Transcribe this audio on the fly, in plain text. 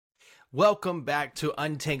Welcome back to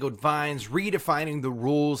Untangled Vines, redefining the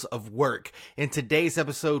rules of work. In today's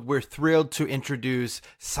episode, we're thrilled to introduce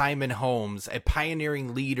Simon Holmes, a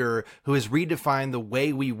pioneering leader who has redefined the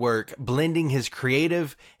way we work, blending his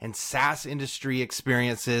creative and SaaS industry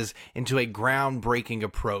experiences into a groundbreaking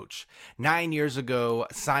approach. 9 years ago,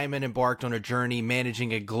 Simon embarked on a journey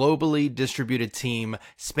managing a globally distributed team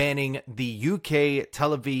spanning the UK,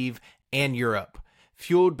 Tel Aviv, and Europe.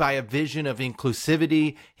 Fueled by a vision of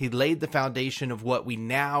inclusivity, he laid the foundation of what we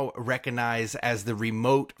now recognize as the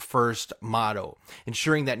remote first model,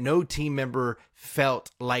 ensuring that no team member felt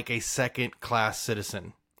like a second-class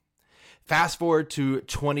citizen. Fast forward to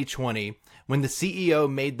 2020, when the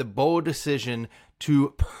CEO made the bold decision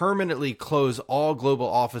to permanently close all global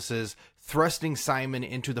offices, thrusting Simon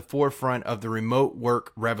into the forefront of the remote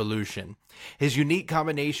work revolution. His unique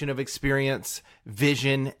combination of experience,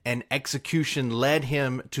 vision, and execution led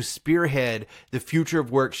him to spearhead the future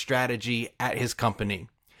of work strategy at his company.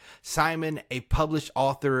 Simon, a published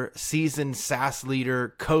author, seasoned SaaS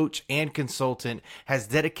leader, coach, and consultant, has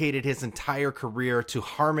dedicated his entire career to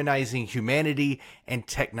harmonizing humanity and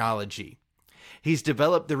technology. He's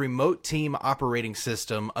developed the remote team operating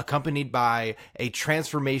system, accompanied by a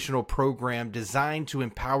transformational program designed to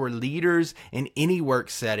empower leaders in any work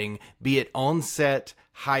setting, be it on-set,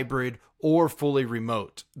 hybrid, or fully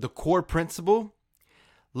remote. The core principle: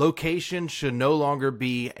 location should no longer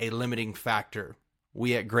be a limiting factor.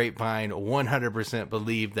 We at Grapevine 100%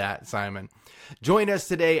 believe that, Simon. Join us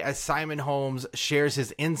today as Simon Holmes shares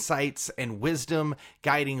his insights and wisdom,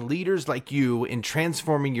 guiding leaders like you in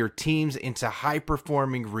transforming your teams into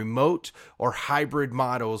high-performing remote or hybrid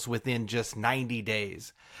models within just 90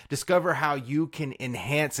 days. Discover how you can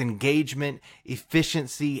enhance engagement,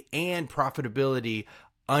 efficiency, and profitability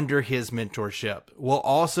under his mentorship. We'll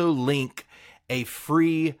also link a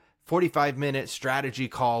free 45-minute strategy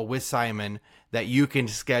call with Simon that you can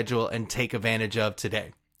schedule and take advantage of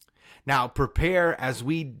today. Now, prepare as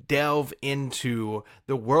we delve into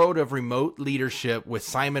the world of remote leadership with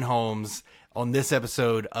Simon Holmes on this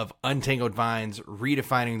episode of Untangled Vines,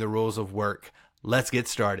 redefining the rules of work. Let's get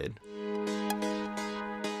started.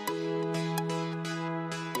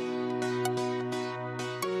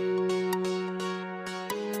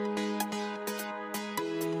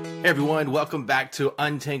 Hey everyone, welcome back to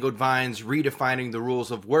Untangled Vines, redefining the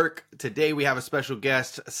rules of work. Today we have a special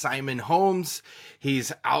guest, Simon Holmes.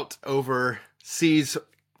 He's out overseas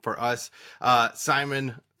for us.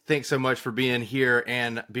 Simon, thanks so much for being here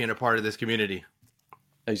and being a part of this community.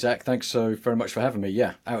 Hey Zach, thanks so very much for having me.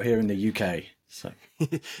 Yeah, out here in the UK. So.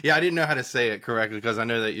 Yeah, I didn't know how to say it correctly because I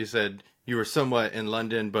know that you said you were somewhat in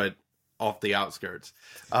London, but off the outskirts.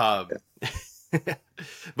 Yeah.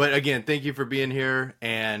 But again, thank you for being here.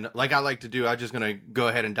 And like I like to do, I'm just going to go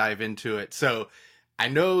ahead and dive into it. So I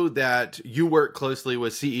know that you work closely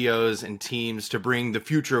with CEOs and teams to bring the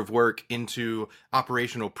future of work into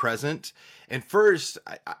operational present. And first,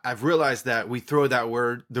 I've realized that we throw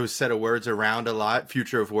those set of words around a lot,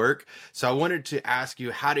 future of work. So I wanted to ask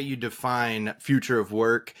you, how do you define future of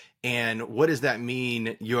work? And what does that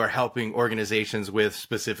mean you are helping organizations with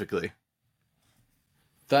specifically?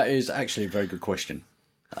 That is actually a very good question,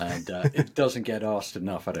 and it doesn't get asked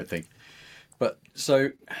enough, I don't think. But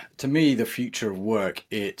so to me, the future of work,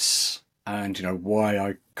 why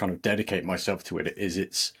I kind of dedicate myself to it is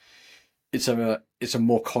it's a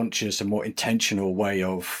more conscious and more intentional way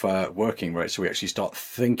of working, right? So we actually start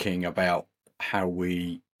thinking about how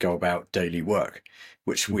we go about daily work,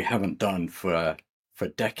 which we haven't done for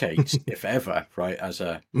decades, if ever, right? As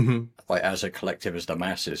a collective, as the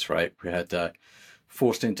masses, right? We had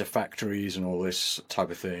forced into factories and all this type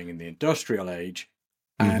of thing in the industrial age.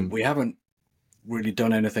 And we haven't really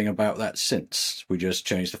done anything about that since. We just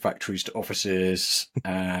changed the factories to offices,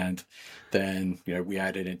 and then, we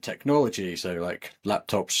added in technology. So like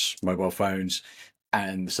laptops, mobile phones.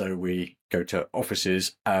 And so we go to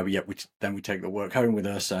offices, yet then we take the work home with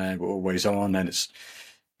us, and we're always on, and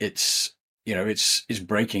it's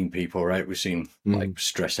breaking people, right? We've seen like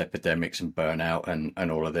stress epidemics and burnout and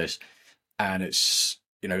all of this. And it's,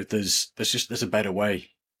 there's a better way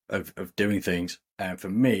of doing things. And for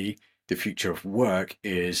me, the future of work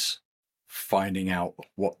is finding out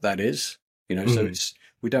what that is, so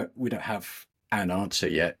we don't have an answer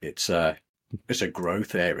yet. It's a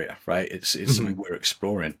growth area, right? It's something we're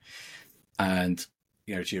exploring. And,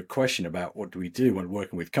 to your question about what do we do when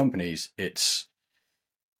working with companies, it's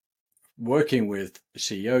working with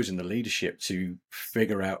CEOs and the leadership to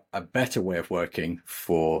figure out a better way of working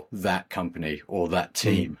for that company or that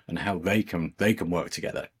team, and how they can work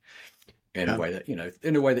together in a way that,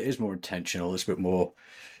 in a way that is more intentional, it's a bit more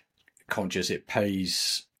conscious. It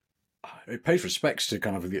pays it pays respects to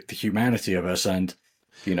kind of the humanity of us, and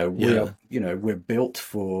we're built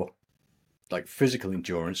for like physical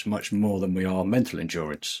endurance much more than we are mental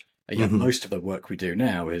endurance. And yet most of the work we do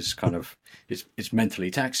now is kind of it's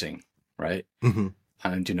mentally taxing, right? And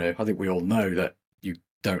I think we all know that you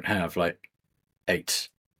don't have like 8+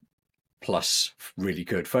 really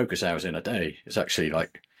good focus hours in a day. It's actually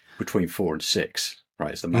like between 4 and 6,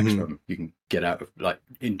 right? It's the maximum you can get out of, like,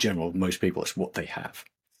 in general, most people, it's what they have,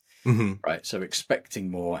 right? So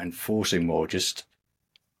expecting more and forcing more just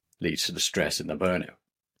leads to the stress and the burnout.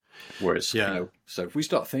 Whereas, so if we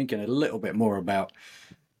start thinking a little bit more about,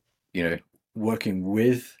 working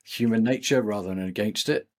with human nature rather than against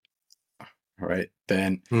it, right,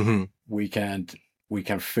 then we can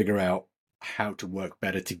figure out how to work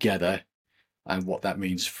better together and what that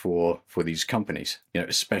means for these companies,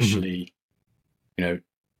 especially,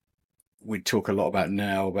 we talk a lot about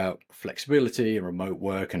now about flexibility and remote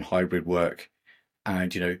work and hybrid work.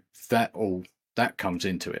 And, that comes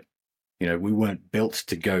into it. We weren't built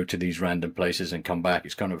to go to these random places and come back.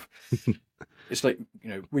 It's kind of, it's like,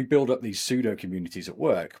 we build up these pseudo communities at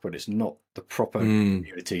work, but it's not the proper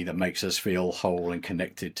community that makes us feel whole and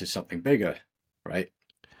connected to something bigger, right?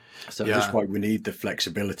 So that's why we need the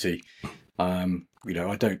flexibility. I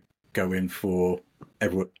don't go in for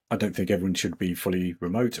everyone. I don't think everyone should be fully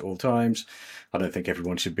remote at all times. I don't think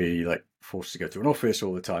everyone should be like forced to go to an office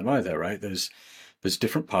all the time either, right? There's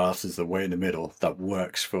different paths. There's the way in the middle that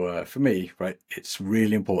works for me, right? It's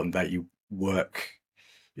really important that you work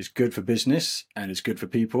is good for business and it's good for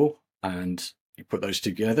people, and you put those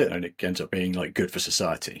together and it ends up being like good for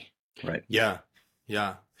society, right? Yeah.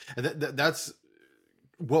 And that's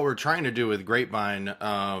what we're trying to do with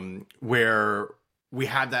Grapevine, where we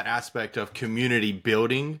have that aspect of community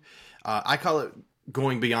building. I call it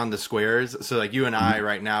going beyond the squares. So like you and I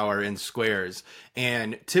right now are in squares,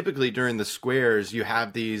 and typically during the squares, you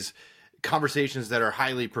have these conversations that are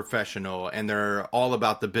highly professional and they're all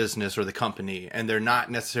about the business or the company, and they're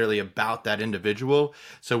not necessarily about that individual.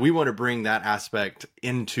 So we want to bring that aspect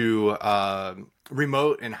into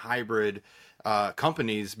remote and hybrid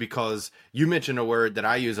companies, because you mentioned a word that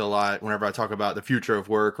I use a lot whenever I talk about the future of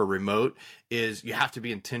work or remote is you have to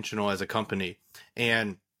be intentional as a company.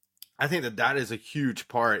 And I think that is a huge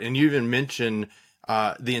part. And you even mentioned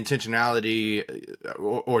the intentionality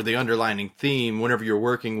or the underlining theme whenever you're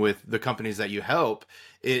working with the companies that you help.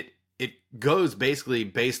 It goes basically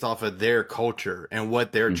based off of their culture and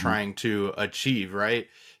what they're trying to achieve, right?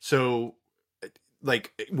 So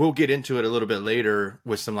like we'll get into it a little bit later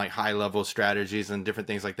with some like high level strategies and different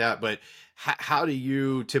things like that. But how do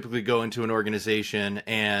you typically go into an organization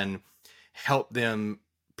and help them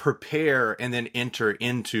prepare and then enter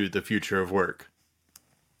into the future of work?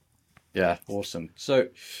 Yeah, awesome. So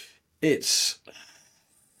it's,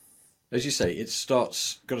 as you say, got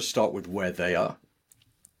to start with where they are,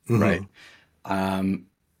 right?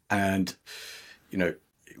 And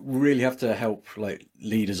we really have to help like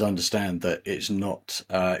leaders understand that it's not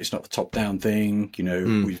the top down thing.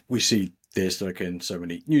 We see this like in so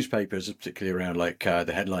many newspapers, particularly around like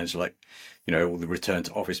the headlines like all the return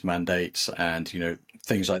to office mandates and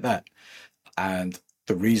things like that. And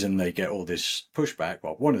the reason they get all this pushback,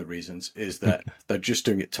 well, one of the reasons is that they're just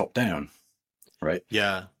doing it top down, right?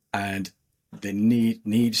 Yeah. And there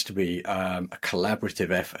needs to be a collaborative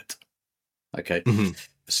effort. Okay.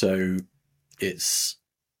 So it's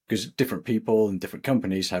because different people and different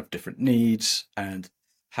companies have different needs, and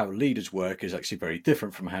how leaders work is actually very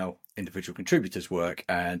different from how individual contributors work.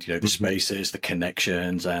 And, the spaces, the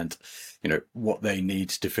connections, and, what they need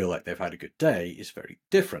to feel like they've had a good day is very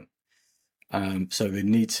different. So they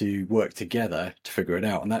need to work together to figure it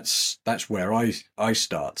out. And that's where I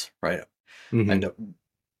start, right? And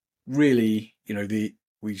really,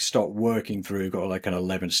 we start working through, got like an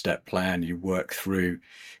 11-step plan. You work through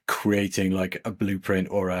creating like a blueprint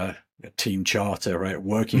or a team charter, right?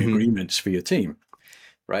 Working agreements for your team,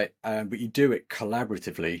 right? But you do it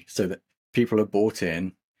collaboratively so that people are bought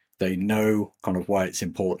in, they know kind of why it's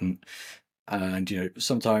important. And,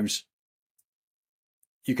 sometimes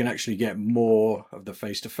you can actually get more of the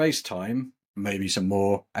face-to-face time, maybe some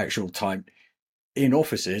more actual time in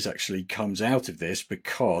offices actually comes out of this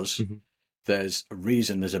because there's a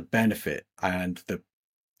reason, there's a benefit, and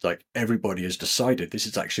everybody has decided this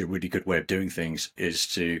is actually a really good way of doing things, is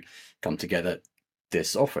to come together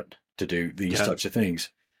this often to do these types of things,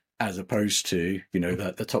 as opposed to,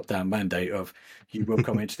 the top-down mandate of you will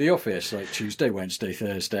come into the office like Tuesday, Wednesday,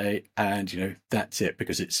 Thursday, and, that's it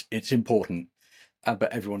because it's important.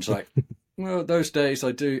 But everyone's like, well, those days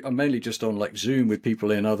I'm mainly just on like Zoom with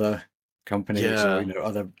people in other companies or,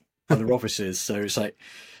 other offices. So it's like,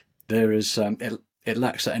 there is it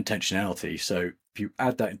lacks that intentionality. So if you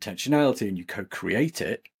add that intentionality and you co-create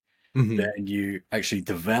it, then you actually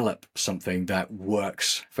develop something that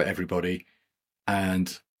works for everybody. And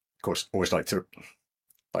of course, always like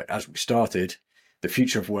as we started, the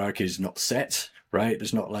future of work is not set, right?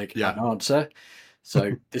 There's not like an answer.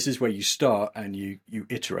 So this is where you start and you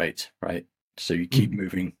iterate, right? So you keep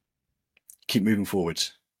moving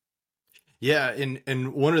forwards. Yeah,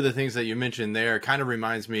 and one of the things that you mentioned there kind of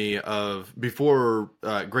reminds me of before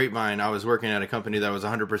Grapevine. I was working at a company that was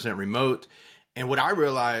 100% remote, and what I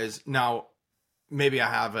realized now, maybe I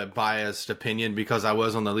have a biased opinion because I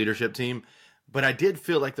was on the leadership team, but I did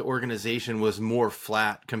feel like the organization was more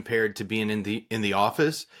flat compared to being in the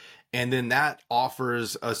office, and then that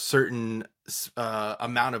offers a certain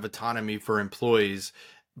amount of autonomy for employees.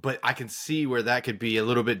 But I can see where that could be a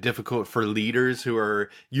little bit difficult for leaders who are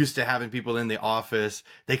used to having people in the office.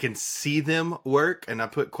 They can see them work, and I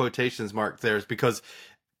put quotations marked there because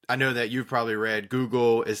I know that you've probably read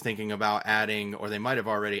Google is thinking about adding, or they might have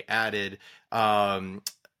already added,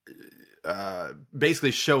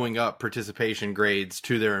 basically showing up participation grades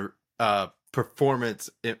to their performance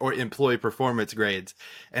or employee performance grades.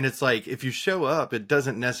 And it's like, if you show up, it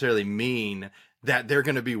doesn't necessarily mean that they're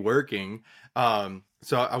going to be working.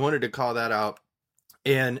 So I wanted to call that out.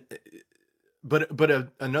 And but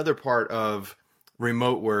another part of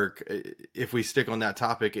remote work, if we stick on that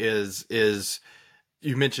topic, is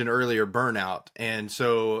you mentioned earlier burnout. And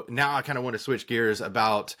so now I kind of want to switch gears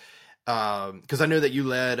about because I know that you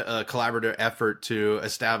led a collaborative effort to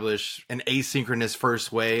establish an asynchronous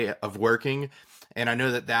first way of working. And I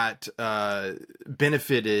know that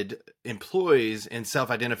benefited employees in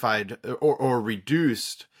self-identified or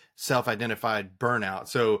reduced self-identified burnout.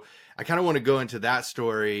 So I kind of want to go into that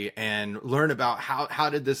story and learn about how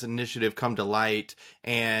did this initiative come to light,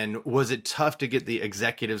 and was it tough to get the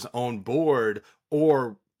executives on board,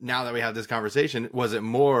 or now that we have this conversation, was it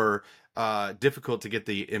more difficult to get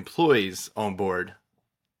the employees on board?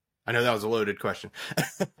 I know that was a loaded question.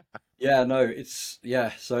 Yeah, no,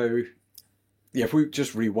 so if we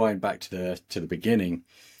just rewind back to the beginning,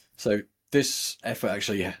 so this effort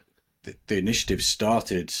actually, the initiative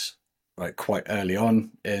started like quite early on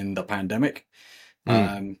in the pandemic,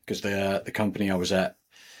 because the company I was at,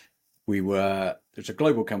 it's a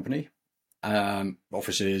global company,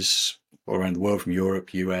 offices all around the world, from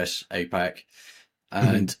Europe, US, APAC,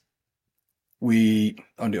 and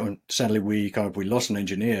sadly we lost an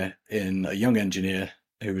engineer, a young engineer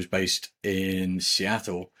who was based in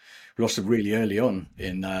Seattle. We lost him really early on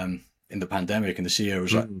in the pandemic, and the CEO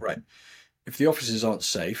was like, right, if the offices aren't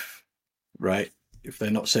safe, right, if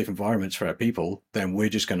they're not safe environments for our people, then we're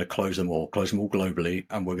just going to close them all globally,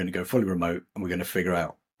 and we're going to go fully remote, and we're going to figure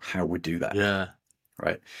out how we do that. Yeah.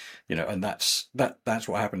 Right. And that's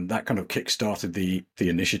what happened. That kind of kick-started the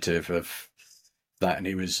initiative of that. And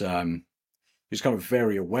he was kind of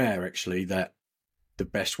very aware, actually, that the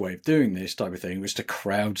best way of doing this type of thing was to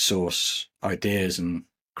crowdsource ideas and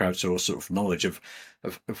crowdsource sort of knowledge of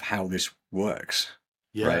how this works.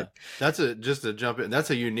 Yeah, right? That's just to jump in. That's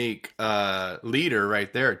a unique leader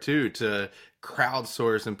right there too, to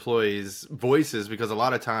crowdsource employees' voices, because a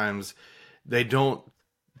lot of times they don't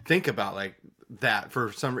think about like that.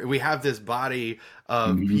 For some, we have this body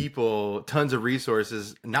of people, tons of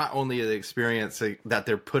resources, not only the experience that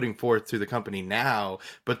they're putting forth to the company now,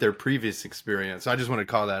 but their previous experience. So I just want to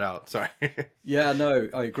call that out. Sorry. Yeah, no,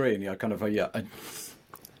 I agree. And I'll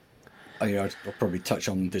probably touch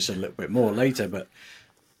on this a little bit more later, but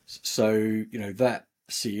so, that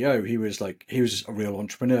CEO, he was a real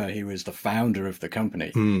entrepreneur. He was the founder of the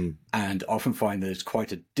company, and often find there's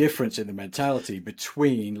quite a difference in the mentality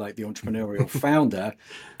between like the entrepreneurial founder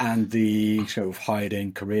and the sort of hired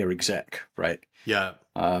in career exec, right? Yeah,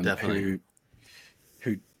 definitely.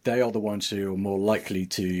 Who they are the ones who are more likely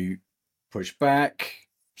to push back,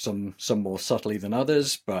 some more subtly than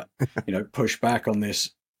others, but push back on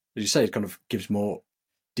this. As you say, it kind of gives more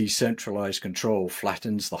decentralized control,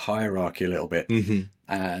 flattens the hierarchy a little bit.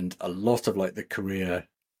 And a lot of like the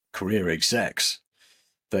career execs,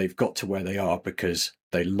 they've got to where they are because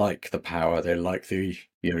they like the power, they like the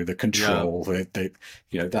the control. They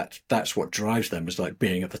that's what drives them, is like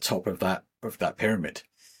being at the top of that pyramid.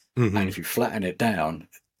 And if you flatten it down,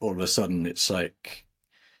 all of a sudden it's like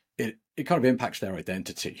it kind of impacts their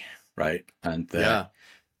identity, right? And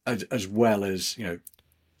as well as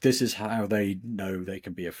this is how they know they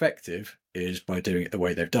can be effective, is by doing it the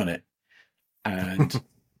way they've done it. And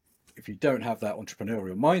if you don't have that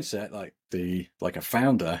entrepreneurial mindset, like a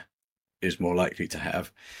founder, is more likely to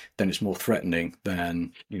have, then it's more threatening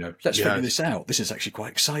than, let's figure this out. This is actually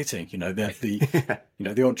quite exciting. The the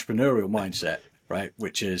entrepreneurial mindset, right?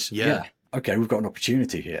 Which is, okay, we've got an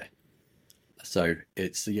opportunity here. So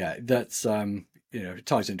it's, that's, it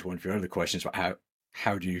ties into one of your other questions about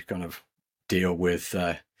how do you kind of deal with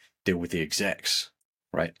the execs,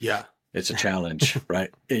 right? Yeah. It's a challenge,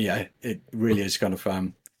 right? Yeah, it really is kind of,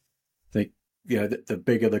 I think, the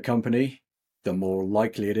bigger the company, the more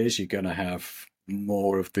likely it is you're going to have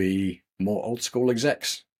more of the more old school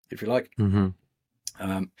execs, if you like.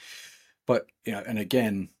 But, and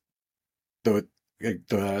again, the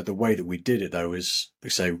way that we did it, though, is,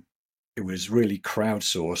 say, it was really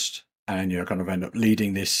crowdsourced, and kind of end up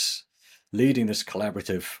leading this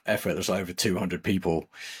collaborative effort. There's like over 200 people,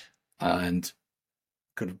 and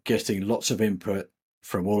kind of getting lots of input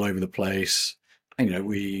from all over the place. And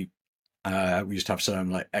we used to have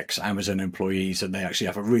some like ex-Amazon employees, and they actually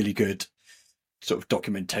have a really good sort of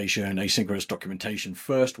documentation, asynchronous documentation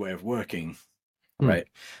first way of working, right?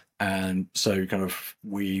 And so kind of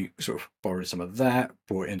we sort of borrowed some of that,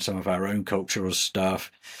 brought in some of our own cultural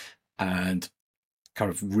stuff, and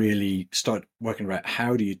kind of really start working around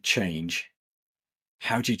how do you change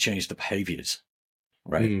the behaviors,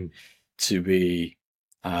 right? To be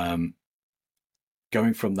going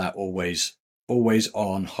from that always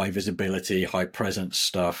on high visibility, high presence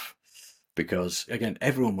stuff, because again,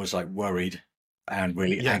 everyone was like worried and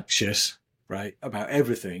really anxious, right, about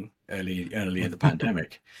everything early in the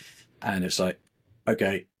pandemic. And it's like,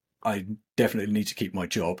 okay, I definitely need to keep my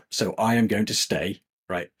job, so I am going to stay,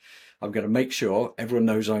 right? I'm going to make sure everyone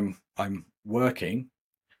knows I'm working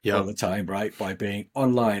all the time, right? By being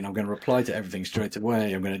online, I'm going to reply to everything straight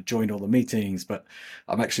away. I'm going to join all the meetings, but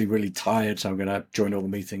I'm actually really tired, so I'm going to join all the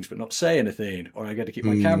meetings but not say anything, or I got to keep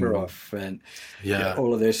my camera off. And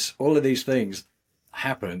all of these things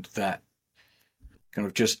happened that kind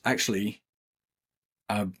of just actually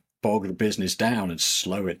bog the business down and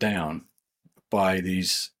slow it down by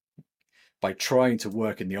trying to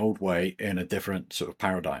work in the old way in a different sort of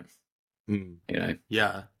paradigm.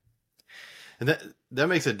 Yeah. And that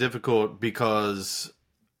makes it difficult because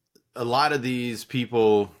a lot of these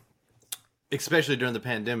people, especially during the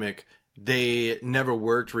pandemic, they never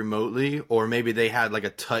worked remotely, or maybe they had like a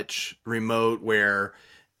touch remote where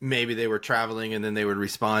maybe they were traveling and then they would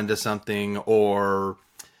respond to something, or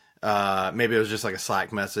maybe it was just like a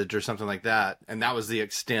Slack message or something like that. And that was the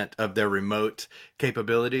extent of their remote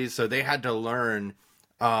capabilities. So they had to learn,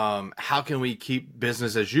 how can we keep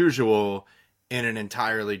business as usual in an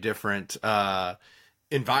entirely different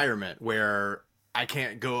environment where I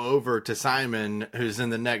can't go over to Simon, who's in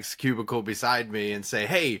the next cubicle beside me, and say,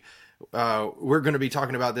 hey, we're going to be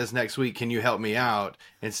talking about this next week. Can you help me out?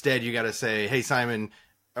 Instead, you got to say, hey, Simon,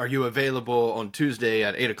 are you available on Tuesday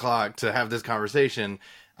at 8:00 to have this conversation?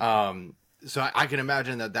 So I can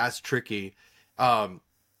imagine that that's tricky.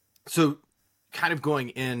 So kind of going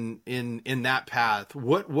in that path,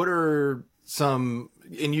 what are some,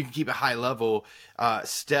 and you can keep it high level,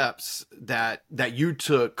 steps that you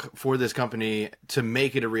took for this company to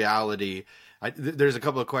make it a reality? There's a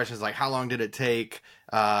couple of questions like, how long did it take?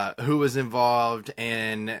 Who was involved,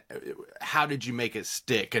 and how did you make it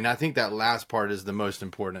stick? And I think that last part is the most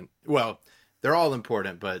important. Well, they're all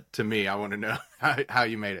important, but to me, I want to know how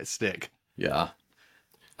you made it stick. Yeah.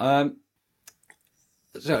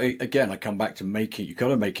 So again, I come back to you got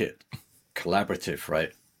to make it collaborative,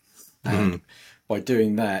 right? And by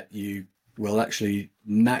doing that, you will actually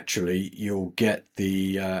naturally, you'll get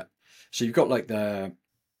the, so you've got like the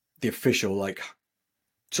official, like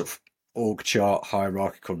sort of org chart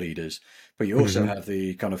hierarchical leaders, but you also have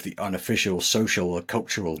the kind of the unofficial social or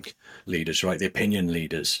cultural leaders, right? The opinion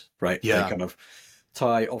leaders, right? Yeah. They kind of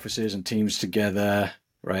tie offices and teams together,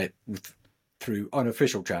 right? Through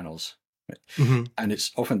unofficial channels. Right? And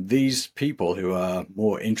it's often these people who are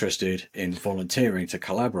more interested in volunteering to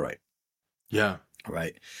collaborate. Yeah.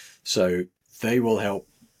 Right. So they will help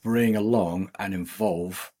bring along and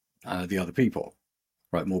involve the other people,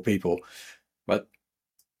 right? More people. But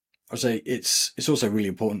I say it's also really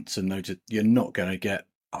important to note that you're not going to get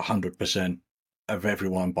 100% of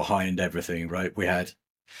everyone behind everything, right? We had,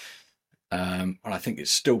 and I think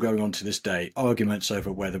it's still going on to this day, arguments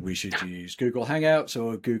over whether we should use Google Hangouts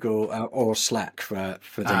or Google or Slack for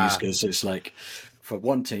things, because it's like, for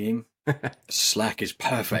one team, Slack is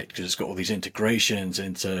perfect because it's got all these integrations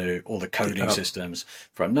into all the coding systems.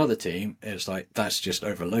 For another team, it's like, that's just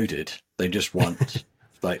overloaded. They just want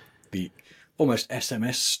like the almost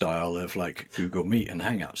SMS style of like Google Meet and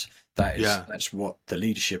Hangouts. That's what the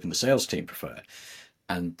leadership and the sales team prefer.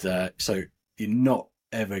 And so you're not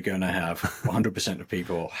ever going to have 100% of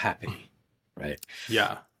people happy, right?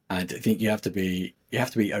 Yeah. And I think you have to be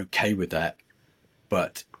okay with that,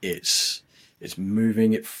 but it's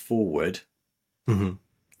moving it forward Hmm.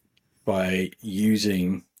 by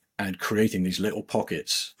using and creating these little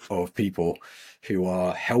pockets of people who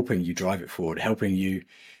are helping you drive it forward, helping you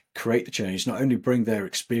create the change, not only bring their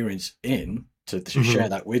experience in to Hmm. share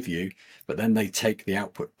that with you, but then they take the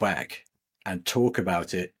output back and talk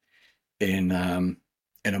about it in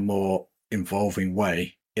a more involving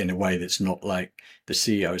way, in a way that's not like the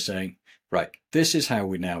CEO saying, right, this is how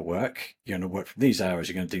we now work. You're going to work for these hours.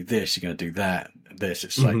 You're going to do this. You're going to do that. This.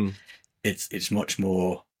 It's like Hmm. it's much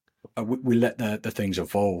more. We let the things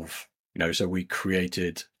evolve. So we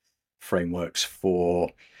created frameworks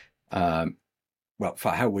for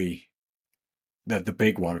for how we the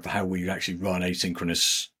big one for how we actually run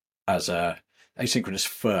asynchronous as a asynchronous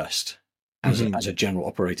first Hmm. as a general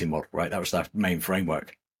operating model, right? That was our main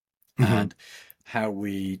framework, Hmm. and how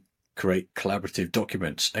we create collaborative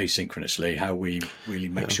documents asynchronously, how we really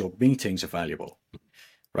make Yeah. sure meetings are valuable,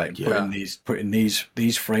 right? And Yeah. putting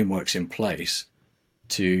these frameworks in place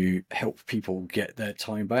to help people get their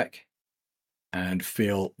time back and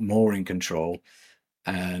feel more in control,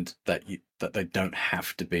 and that they don't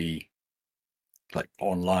have to be like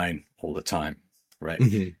online all the time, right?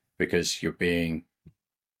 Hmm. Because you're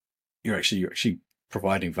actually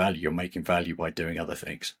providing value. You're making value by doing other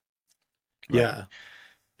things, right? Yeah.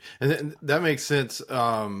 And that makes sense.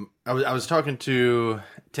 I was talking to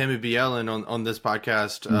Tammy B. Ellen on this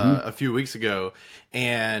podcast Mm-hmm. a few weeks ago,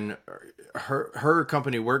 and her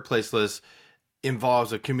company Workplace List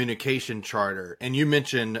involves a communication charter, and you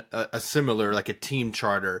mentioned a similar, like a team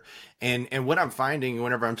charter. And what I'm finding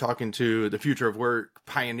whenever I'm talking to the future of work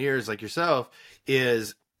pioneers like yourself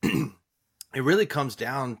is it really comes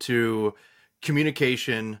down to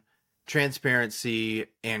communication, transparency,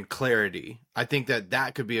 and clarity. I think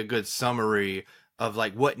that could be a good summary of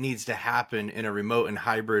like what needs to happen in a remote and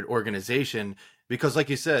hybrid organization, because like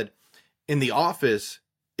you said, in the office,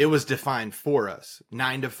 it was defined for us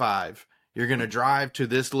 9 to 5. You're going to drive to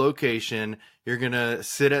this location. You're going to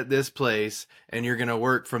sit at this place and you're going to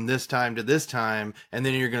work from this time to this time. And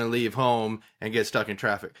then you're going to leave home and get stuck in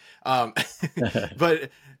traffic. Um,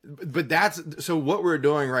 but, but that's so what we're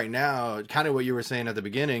doing right now, kind of what you were saying at the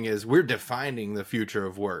beginning, is we're defining the future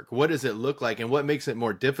of work. What does it look like? And what makes it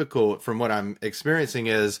more difficult from what I'm experiencing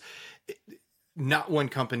is not one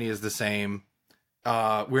company is the same.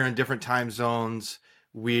 We're in different time zones.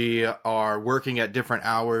 We are working at different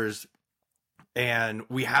hours, and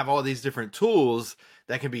we have all these different tools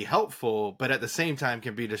that can be helpful, but at the same time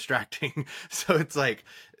can be distracting. So it's like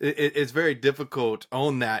it's very difficult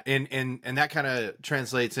on that, and that kind of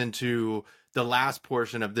translates into the last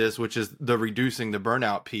portion of this, which is the reducing the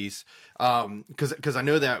burnout piece. Because I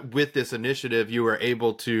know that with this initiative, you were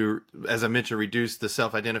able to, as I mentioned, reduce the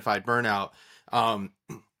self-identified burnout. Um,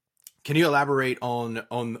 can you elaborate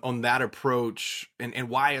on that approach and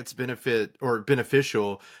why it's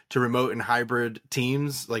beneficial to remote and hybrid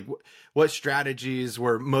teams? Like what strategies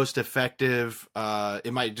were most effective?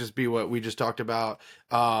 It might just be what we just talked about.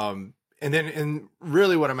 And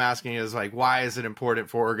really what I'm asking is like, why is it important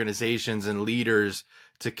for organizations and leaders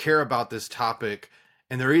to care about this topic?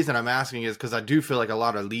 And the reason I'm asking is because I do feel like a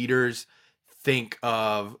lot of leaders think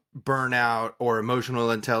of burnout or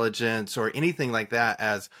emotional intelligence or anything like that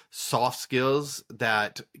as soft skills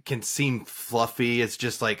that can seem fluffy. It's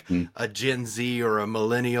just like a Gen Z or a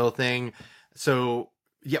millennial thing. So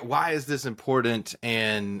yeah, why is this important,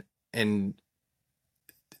 and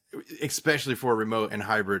especially for remote and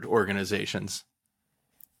hybrid organizations?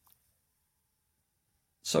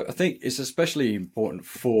 So I think it's especially important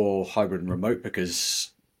for hybrid and remote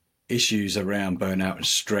because issues around burnout and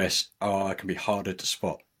stress can be harder to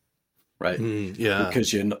spot, right? Yeah.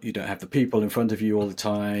 Because you don't have the people in front of you all the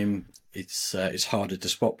time. It's harder to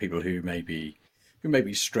spot people who may be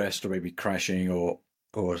stressed or maybe crashing or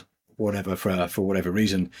whatever for whatever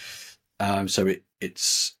reason. So it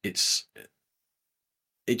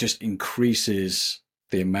just increases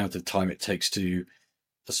the amount of time it takes to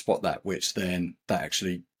spot that, which then that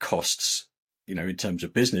actually costs, in terms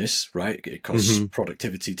of business, right? It costs Hmm.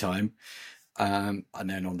 productivity time. And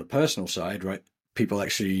then on the personal side, right, people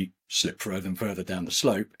actually slip further and further down the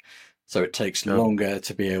slope. So it takes Yep. longer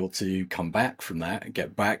to be able to come back from that and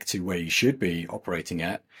get back to where you should be operating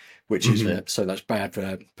at, which is Hmm. so that's bad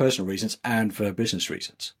for personal reasons and for business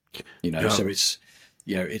reasons. Yep. So it's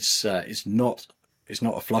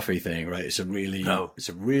not a fluffy thing, right? No. It's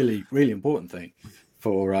a really really important thing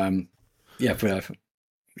for yeah for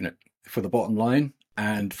for the bottom line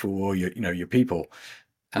and for your people.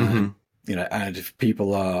 And Hmm. and if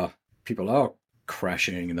people are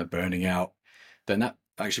crashing and they're burning out, then that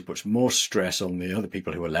actually puts more stress on the other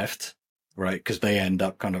people who are left, right? Because they end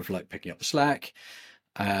up kind of like picking up the slack,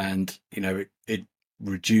 and it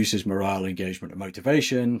reduces morale, engagement, and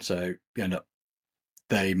motivation. So you end up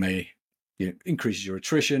they may increases your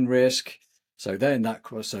attrition risk. So then that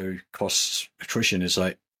costs attrition is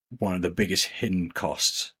like one of the biggest hidden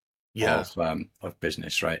costs Yeah. of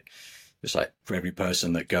business, right? It's like for every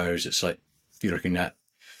person that goes, it's like you're looking at,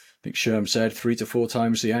 I think Sherm said 3 to 4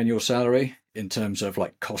 times the annual salary in terms of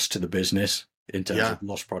like cost to the business, in terms Yeah. of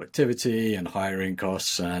lost productivity and hiring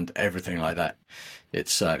costs and everything like that.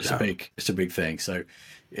 It's a big thing. So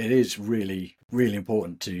it is really, really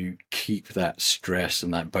important to keep that stress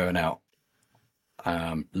and that burnout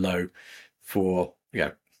low for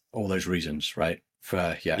all those reasons, right?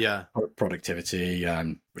 For Yeah. productivity,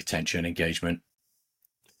 retention, engagement,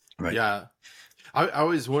 right? Yeah. I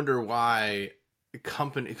always wonder why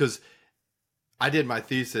company, because I did my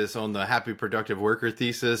thesis on the happy productive worker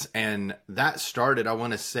thesis, and that started, I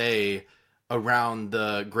want to say, around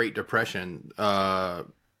the Great Depression.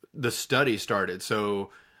 The study started, so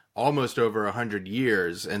almost over 100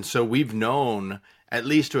 years, and so we've known, at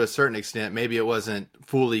least to a certain extent, maybe it wasn't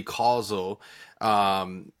fully causal,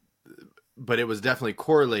 um, but it was definitely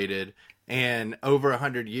correlated. And over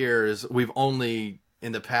 100 years, we've only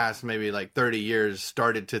in the past maybe like 30 years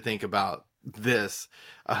started to think about this,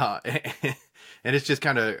 and it's just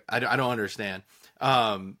kind of I don't understand.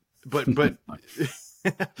 But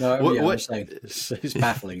No, what yeah, I'm what saying it's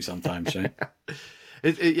baffling sometimes, right?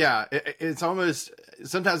 it's almost,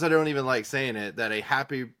 sometimes I don't even like saying it, that a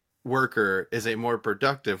happy worker is a more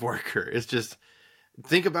productive worker. It's just,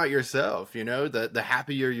 think about yourself, the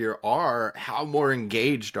happier you are, how more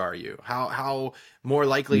engaged are you, how more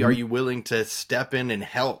likely are Mm-hmm. you willing to step in and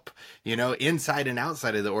help, inside and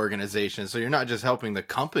outside of the organization. So you're not just helping the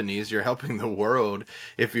companies, you're helping the world,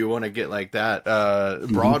 if you want to get like that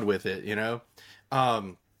Mm-hmm. broad with it.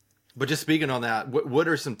 But just speaking on that, what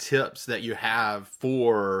are some tips that you have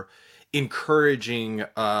for encouraging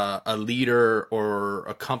a leader or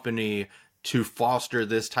a company to foster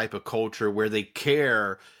this type of culture where they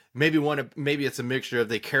care? Maybe it's a mixture of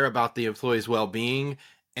they care about the employees' well-being,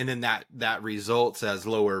 and then that results as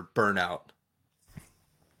lower burnout.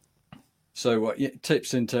 So, what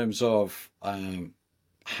tips in terms of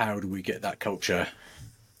how do we get that culture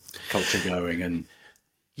going? And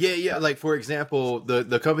Yeah. Like, for example,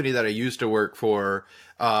 the company that I used to work for,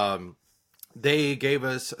 they gave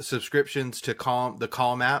us subscriptions to the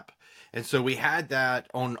Calm app. And so we had that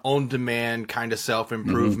on demand kind of self Mhm.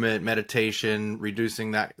 improvement, meditation,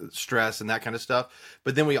 reducing that stress and that kind of stuff.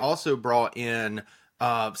 But then we also brought in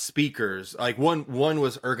speakers. Like one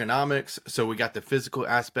was ergonomics, so we got the physical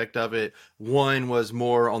aspect of it. One was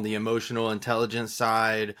more on the emotional intelligence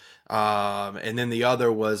side, and then the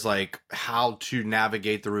other was like how to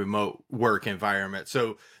navigate the remote work environment.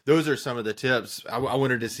 So those are some of the tips. I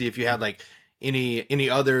wanted to see if you had like any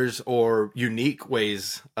others or unique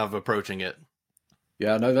ways of approaching it.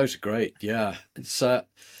 Yeah, no, those are great. Yeah, it's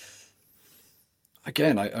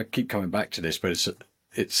again, I keep coming back to this, but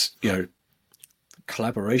it's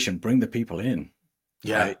collaboration. Bring the people in,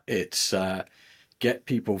 Yeah. right? It's get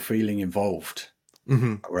people feeling involved,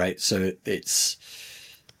 Hmm. right? So it's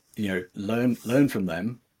learn from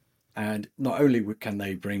them, and not only can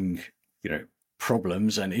they bring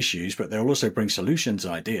problems and issues, but they'll also bring solutions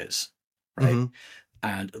and ideas, right? Hmm.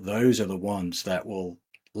 And those are the ones that will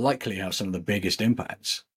likely have some of the biggest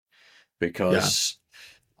impacts Yeah. because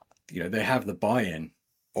they have the buy-in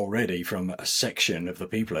already from a section of the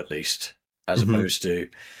people at least, as Hmm. opposed to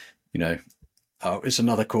you know oh, it's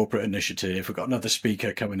another corporate initiative, we've got another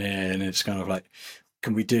speaker coming in. It's kind of like,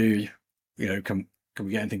 can we do can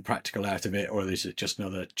we get anything practical out of it, or is it just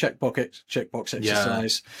another checkbox Yeah.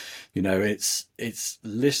 exercise? It's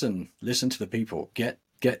listen to the people, get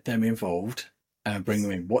them involved, and bring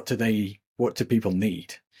them in. What do people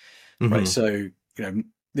need, right? Hmm.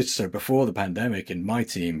 So before the pandemic in my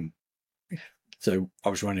team, so I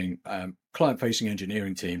was running client facing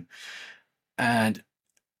engineering team, and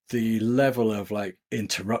the level of like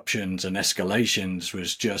interruptions and escalations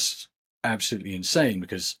was just absolutely insane,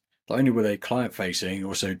 because not only were they client facing,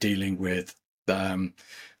 also dealing with um,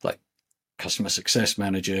 like customer success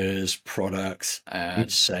managers, products,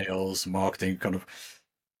 and sales, marketing. Kind of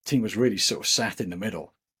team was really sort of sat in the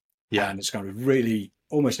middle, Yeah. and it's kind of really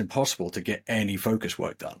almost impossible to get any focus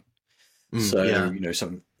work done. So Yeah.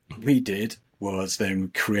 something we did was then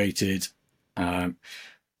created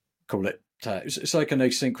call it it's like an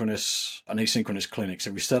asynchronous clinic.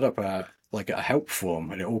 So we set up a help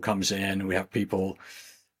form, and it all comes in, and we have people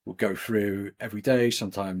will go through every day,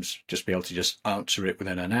 sometimes just be able to just answer it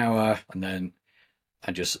within an hour, and then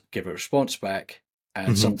and just give a response back.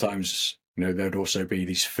 And sometimes, there'd also be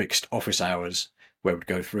these fixed office hours where we'd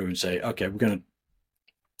go through and say, okay,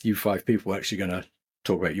 you 5 people are actually going to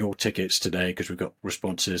talk about your tickets today because we've got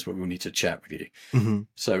responses, but we'll need to chat with you.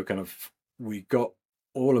 So kind of, we got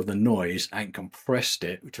all of the noise and compressed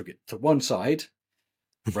it. We took it to one side,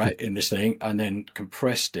 right, in this thing, and then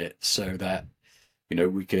compressed it so that,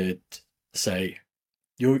 we could say,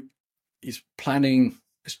 it's planning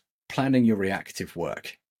your reactive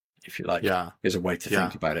work, if you like, is a way to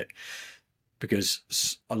think about it.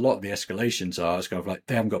 Because a lot of the escalations are, it's kind of like,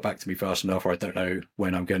 they haven't got back to me fast enough, or I don't know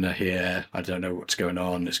when I'm going to hear, I don't know what's going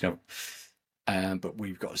on. It's kind of, but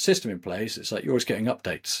we've got a system in place. It's like, you're always getting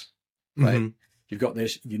updates, right? You've got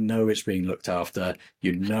this, it's being looked after,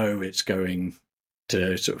 it's going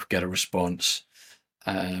to sort of get a response,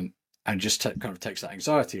 and just kind of takes that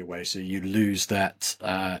anxiety away. So you lose that,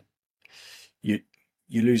 you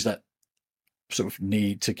lose that sort of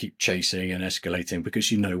need to keep chasing and escalating because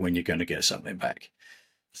when you're going to get something back.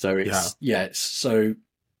 So it's it's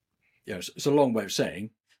a long way of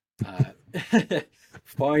saying,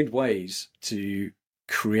 find ways to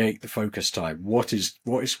create the focus time. What is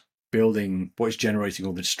generating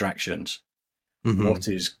all the distractions? What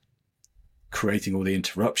is creating all the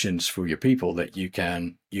interruptions for your people that you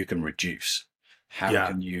can reduce? How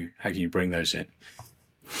can you bring those in?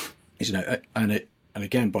 And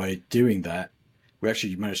again, by doing that, we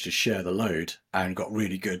actually managed to share the load and got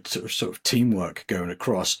really good sort of teamwork going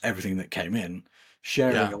across everything that came in,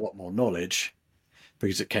 sharing a lot more knowledge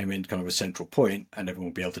because it came in kind of a central point and everyone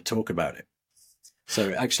would be able to talk about it. So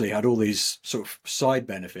it actually had all these sort of side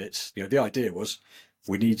benefits. The idea was,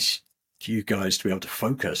 we need you guys to be able to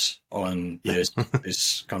focus on this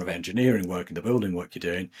kind of engineering work and the building work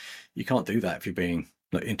you're doing. You can't do that if you're being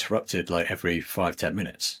interrupted every 5-10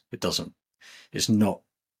 minutes. It's not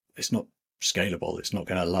scalable. It's not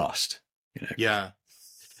going to last. Yeah,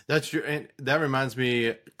 that's true. And that reminds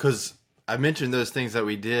me, because I mentioned those things that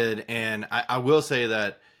we did, and I will say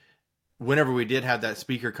that whenever we did have that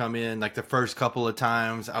speaker come in, like the first couple of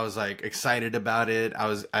times, I was like excited about it.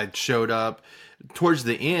 I showed up. Towards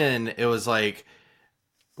the end, it was like,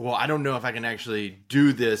 well, I don't know if I can actually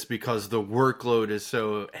do this because the workload is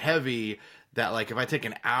so heavy that, like, if I take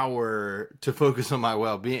an hour to focus on my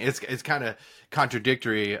well-being, it's kind of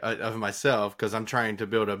contradictory of myself, because I'm trying to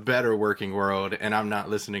build a better working world and I'm not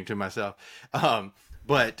listening to myself.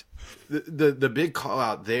 But the big call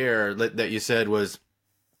out there that you said was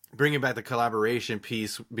bringing back the collaboration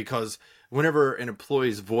piece, because whenever an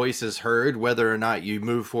employee's voice is heard, whether or not you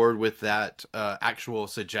move forward with that actual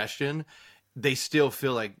suggestion, they still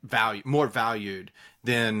feel like more valued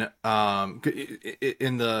than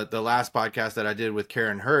in the last podcast that I did with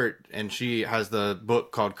Karen Hurt, and she has the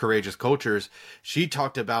book called Courageous Cultures. She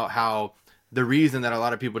talked about how the reason that a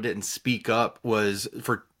lot of people didn't speak up was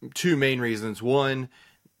for 2 main reasons. One,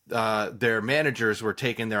 their managers were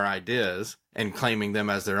taking their ideas and claiming them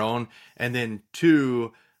as their own. And then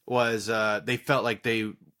 2 was they felt like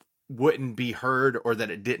they wouldn't be heard, or that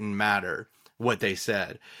it didn't matter what they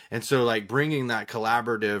said. And so, like, bringing that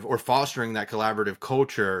collaborative, or fostering that collaborative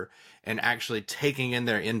culture, and actually taking in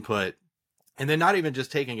their input, and then not even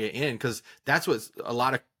just taking it in, because that's what a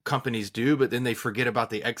lot of companies do, but then they forget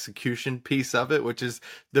about the execution piece of it, which is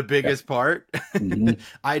the biggest part.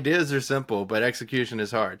 Ideas are simple, but execution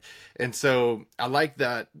is hard. And so I like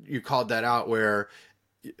that you called that out, where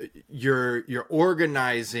you're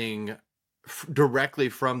organizing directly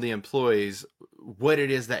from the employees what it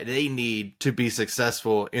is that they need to be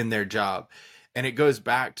successful in their job. And it goes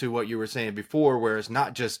back to what you were saying before, where it's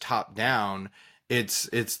not just top down, it's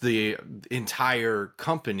the entire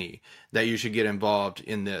company that you should get involved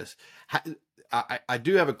in this. I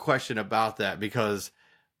do have a question about that, because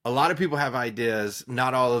a lot of people have ideas,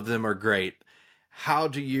 not all of them are great. How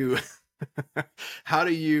do you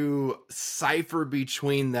cipher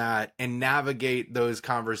between that and navigate those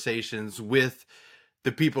conversations with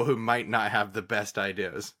the people who might not have the best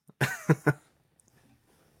ideas?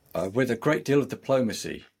 With a great deal of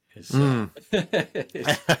diplomacy. It's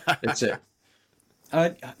it.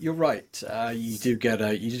 You're right. You do get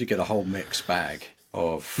a whole mixed bag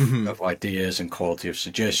of ideas and quality of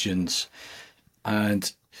suggestions,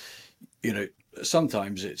 and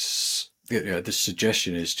sometimes it's the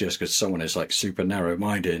suggestion is just because someone is like super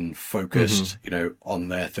narrow-minded and focused, on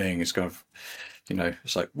their thing. It's kind of,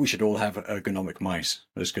 it's like, we should all have ergonomic mice,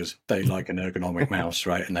 just because they like an ergonomic mouse,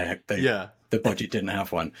 right? And the budget didn't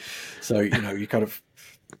have one, so you kind of.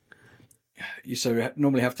 So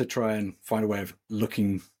normally have to try and find a way of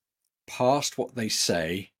looking past what they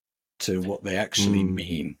say to what they actually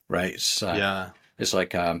mean, right? it's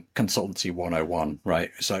like consultancy 101,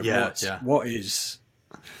 right? So Yeah, yeah.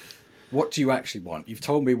 what do you actually want? You've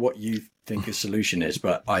told me what you think a solution is,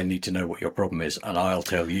 but I need to know what your problem is, and I'll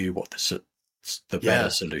tell you what the better Yeah,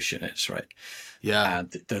 solution is, right? yeah.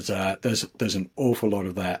 And there's an awful lot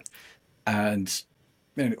of that, and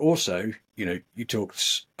also, you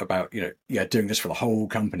talked about, yeah, doing this for the whole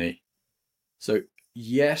company. So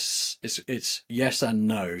yes, it's yes and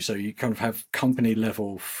no. So you kind of have company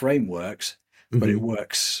level frameworks, but it Hmm.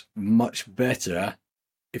 works much better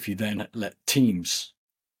if you then let teams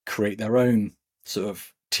create their own sort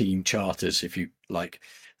of team charters, if you like,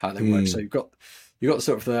 how they work. So you've got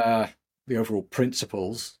sort of the overall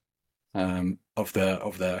principles of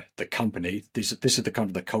the company. This is the kind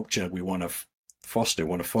of the culture we want to foster,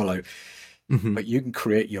 want to follow. Hmm. But you can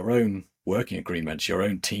create your own working agreements, your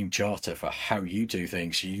own team charter for how you do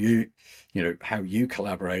things. How you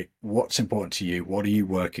collaborate. What's important to you? What are you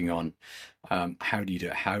working on? How do you do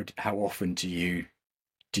it? How often do you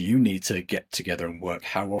need to get together and work?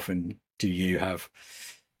 How often do you have?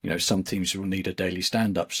 Some teams will need a daily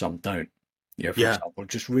stand-up, some don't. For Yeah. example,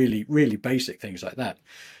 just really, really basic things like that.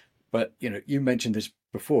 But you mentioned this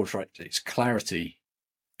before, right? It's clarity,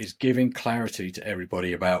 is giving clarity to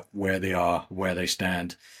everybody about where they are, where they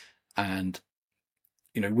stand. And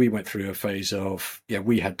we went through a phase of, yeah,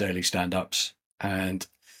 we had daily stand-ups, and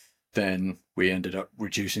then we ended up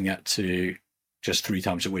reducing that to just 3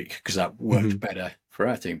 times a week because that Hmm. worked better for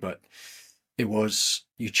our team. But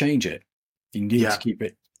you change it. You need to Yeah. keep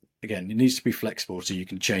it, again, it needs to be flexible so you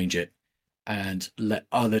can change it and let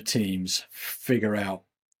other teams figure out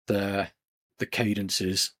the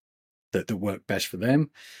cadences that work best for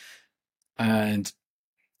them. And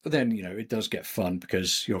then, it does get fun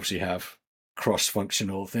because you obviously have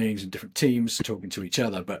cross-functional things and different teams talking to each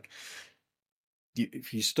other. But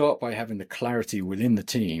if you start by having the clarity within the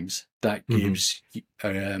teams, that Hmm. gives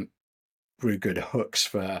really good hooks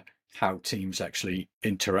for how teams actually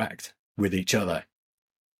interact with each other,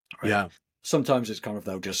 right? Yeah. Sometimes it's kind of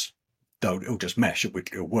it'll just mesh,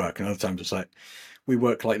 it'll work, and other times it's like, we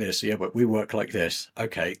work like this, yeah, but we work like this.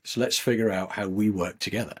 Okay, so let's figure out how we work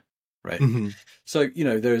together, right? Hmm. So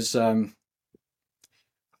there's I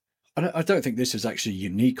don't think this is actually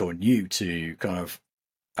unique or new to kind of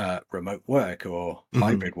remote work or Hmm.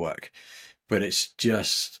 hybrid work, but it's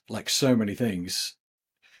just like so many things.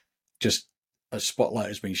 Just a spotlight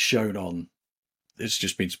has been shown on. It's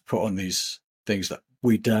just been put on these things that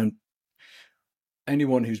we don't.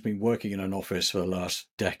 Anyone who's been working in an office for the last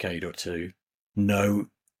decade or two know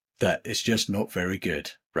that it's just not very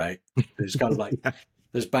good, right? It's kind of like Yeah.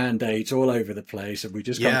 there's band-aids all over the place, and we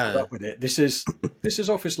just kind of put Yeah. up with it. This is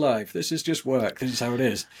office life. This is just work. This is how it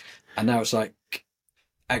is. And now it's like,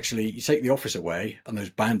 actually, you take the office away, and those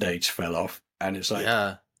band-aids fell off, and it's like,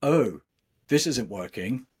 Yeah. oh, this isn't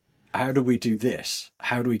working. How do we do this?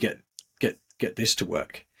 How do we get this to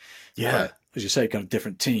work? Yeah. But as you say, kind of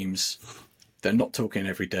different teams, they're not talking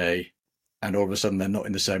every day, and all of a sudden they're not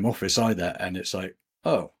in the same office either. And it's like,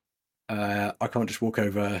 oh, I can't just walk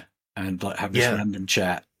over and like have this Yeah. random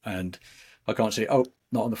chat, and I can't say, oh,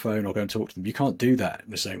 not on the phone. I'll go and talk to them. You can't do that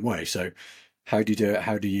in the same way. So how do you do it?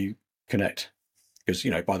 How do you connect? Because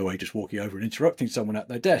by the way, just walking over and interrupting someone at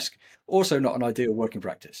their desk, also not an ideal working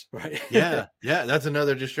practice, right? Yeah. Yeah. That's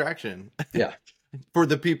another distraction Yeah. for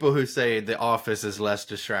the people who say the office is less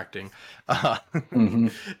distracting. Uh, Hmm.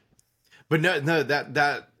 but no,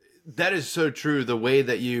 that is so true. The way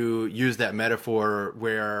that you use that metaphor,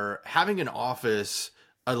 where having an office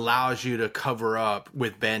allows you to cover up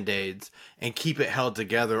with band-aids and keep it held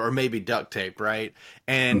together, or maybe duct tape, right?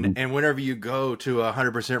 and Hmm. and whenever you go to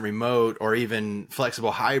 100% remote or even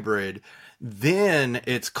flexible hybrid, then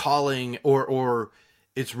it's calling, or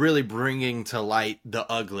it's really bringing to light the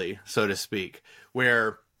ugly, so to speak,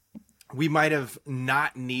 where we might have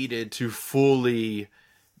not needed to fully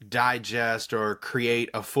digest or create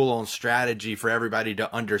a full-on strategy for everybody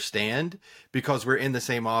to understand, because we're in the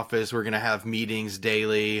same office, we're going to have meetings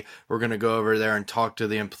daily, we're going to go over there and talk to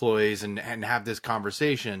the employees and have this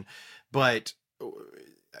conversation. But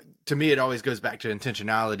to me, it always goes back to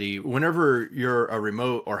intentionality. Whenever you're a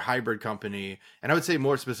remote or hybrid company, and I would say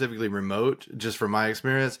more specifically remote, just from my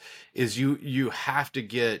experience, is you have to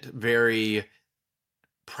get very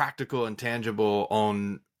practical and tangible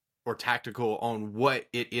on, or tactical on, what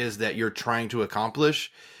it is that you're trying to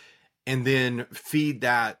accomplish, and then feed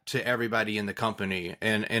that to everybody in the company.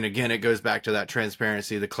 And again, it goes back to that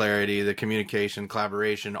transparency, the clarity, the communication,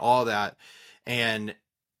 collaboration, all that. And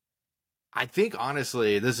I think,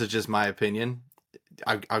 honestly, this is just my opinion,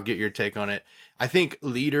 I'll get your take on it. I think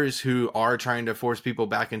leaders who are trying to force people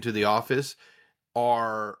back into the office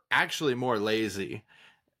are actually more lazy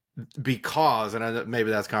because, and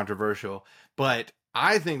maybe that's controversial, but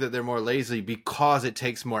I think that they're more lazy because it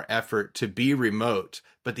takes more effort to be remote,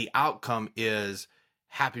 but the outcome is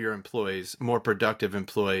happier employees, more productive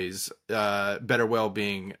employees, better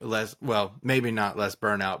well-being, well, maybe not less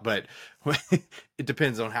burnout, but it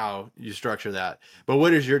depends on how you structure that. But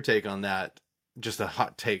what is your take on that? Just a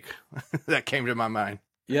hot take that came to my mind.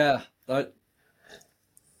 Yeah,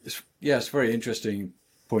 it's a very interesting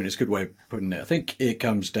point. It's a good way of putting it. I think it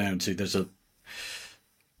comes down to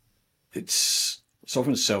it's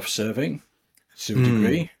often self-serving to a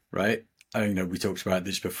degree, right? We talked about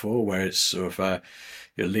this before, where it's sort of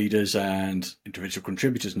your leaders and individual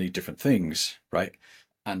contributors need different things, right?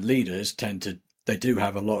 And leaders they do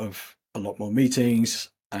have a lot more meetings,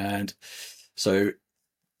 and so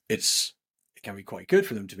it can be quite good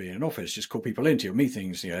for them to be in an office. Just call people into your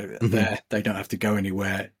meetings. They don't have to go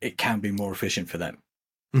anywhere. It can be more efficient for them,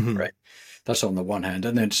 right? That's on the one hand,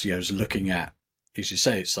 and then just looking at, as you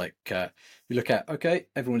say, it's like you look at, okay,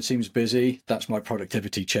 everyone seems busy. That's my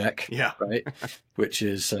productivity check, Yeah. right? Which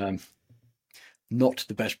is not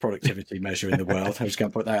the best productivity measure in the world. I was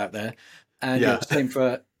going to put that out there. And Yeah.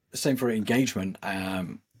 Same for engagement.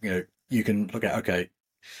 You can look at, okay,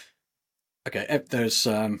 there's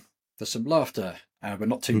some laughter, but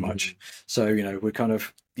not too much. So we're kind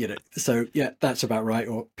of so yeah, that's about right.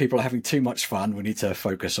 Or people are having too much fun. We need to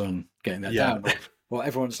focus on getting that down. Or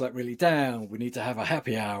everyone's like really down. We need to have a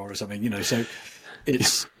happy hour or something. So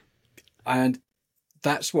it's and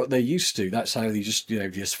that's what they're used to. That's how they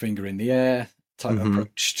just finger in the air type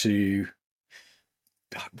approach to,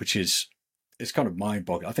 which is, it's kind of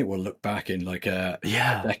mind-boggling. I think we'll look back in like a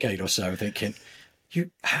decade or so thinking,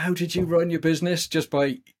 how did you run your business? Just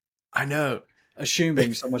by, I know,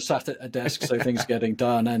 assuming someone sat at a desk so things are getting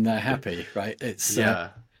done and they're happy, right? It's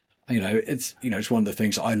it's one of the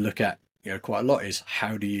things I look at quite a lot is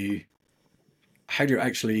how do you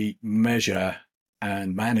actually measure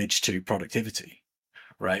and manage to productivity,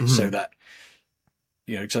 right? So that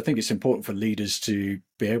because I think it's important for leaders to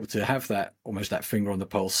be able to have that, almost that finger on the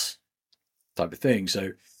pulse type of thing.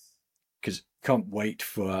 So, because you can't wait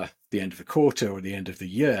for the end of the quarter or the end of the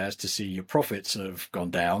year to see your profits have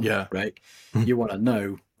gone down, right? You want to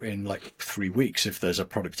know in like 3 weeks if there's a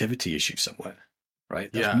productivity issue somewhere,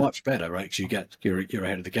 right? That's much better, right? Because you're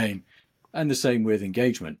ahead of the game. And the same with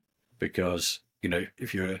engagement, because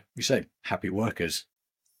if you say happy workers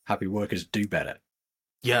do better,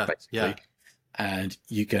 basically. And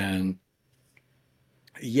you can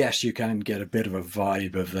get a bit of a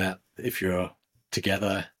vibe of that if you're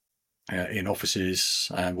together in offices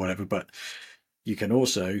and whatever, but you can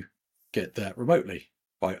also get that remotely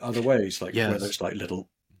by other ways, like whether it's like little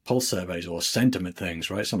pulse surveys or sentiment things,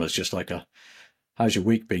 right? Sometimes just like how's your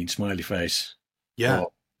week been, smiley face,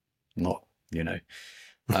 or not, and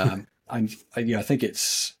I think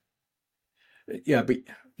it's but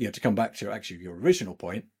to come back to actually your original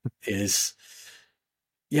point is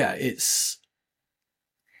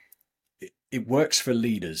it works for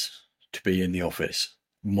leaders to be in the office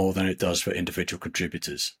more than it does for individual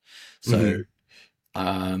contributors. So,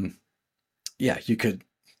 you could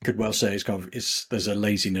well say there's a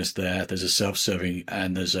laziness there, there's a self-serving,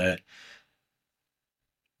 and there's I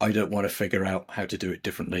don't want to figure out how to do it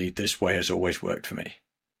differently. This way has always worked for me.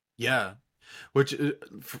 Yeah. Which,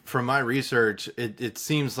 from my research, it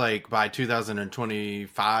seems like by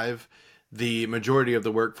 2025, the majority of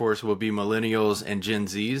the workforce will be millennials and Gen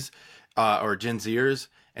Zs, or Gen Zers.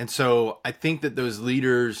 And so I think that those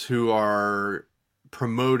leaders who are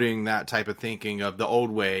promoting that type of thinking of the old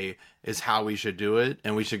way is how we should do it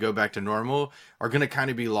and we should go back to normal are going to kind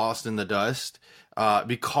of be lost in the dust,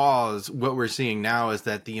 because what we're seeing now is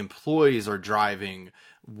that the employees are driving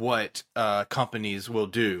what companies will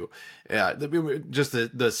do. Just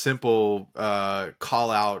the simple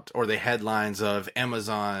call out or the headlines of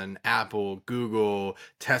Amazon, Apple, Google,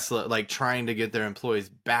 Tesla, like trying to get their employees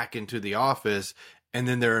back into the office, and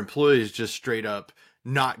then their employees just straight up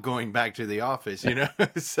not going back to the office,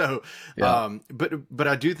 So, but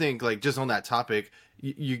I do think, like, just on that topic,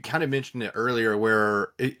 you kind of mentioned it earlier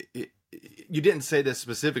where you didn't say this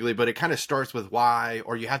specifically, but it kind of starts with why,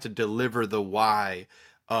 or you have to deliver the why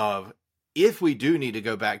of if we do need to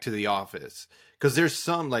go back to the office, because there's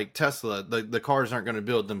some, like Tesla, the cars aren't going to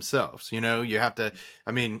build themselves. You have to,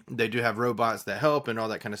 they do have robots that help and all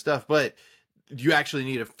that kind of stuff, but you actually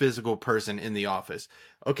need a physical person in the office.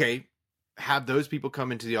 Okay, have those people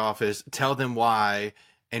come into the office, tell them why,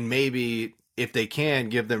 and maybe if they can,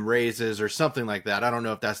 give them raises or something like that. I don't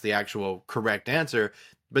know if that's the actual correct answer,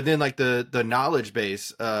 But then like the knowledge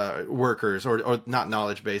base workers, or not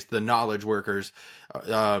knowledge base, the knowledge workers,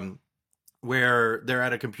 um, where they're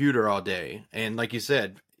at a computer all day. And like you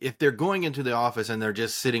said, if they're going into the office and they're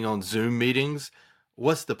just sitting on Zoom meetings,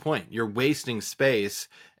 what's the point? You're wasting space,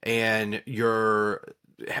 and you're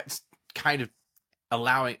kind of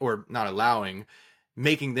allowing, or not allowing,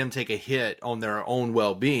 making them take a hit on their own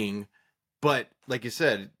well-being. But like you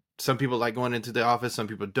said, some people like going into the office, some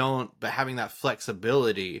people don't, but having that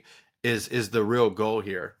flexibility is the real goal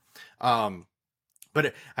here.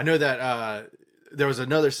 But I know that there was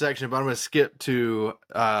another section, but I'm going to skip to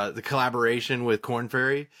the collaboration with Corn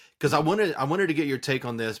Ferry, because I wanted to get your take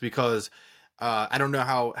on this, because I don't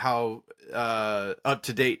know how up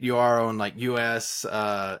to date you are on like U.S.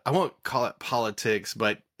 I won't call it politics,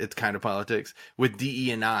 but it's kind of politics with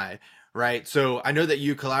DE&I. Right. So I know that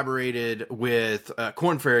you collaborated with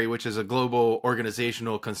Corn Ferry, which is a global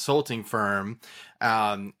organizational consulting firm.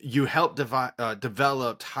 You helped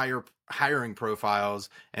develop hiring profiles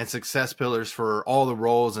and success pillars for all the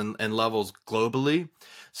roles and levels globally.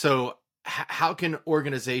 So how can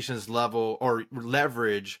organizations level or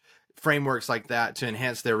leverage frameworks like that to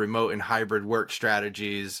enhance their remote and hybrid work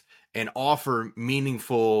strategies and offer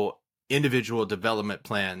meaningful individual development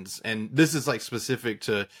plans? And this is like specific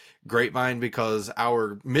to Grapevine, because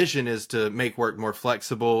our mission is to make work more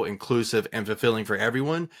flexible, inclusive, and fulfilling for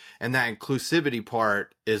everyone. And that inclusivity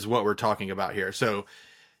part is what we're talking about here. So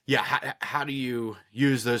yeah, how do you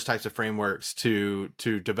use those types of frameworks to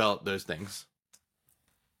develop those things?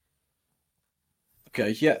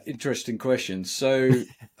 Okay, yeah, interesting question. So,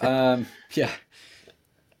 yeah,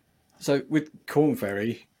 so with Corn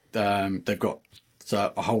Ferry, they've got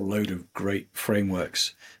a whole load of great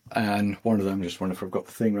frameworks, and one of them, just wonder if I've got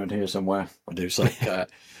the thing around here somewhere. I do. It's like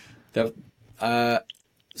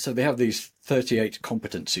so they have these 38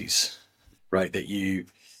 competencies, right? That you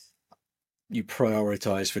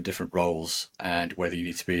prioritize for different roles, and whether you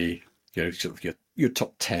need to be, sort of your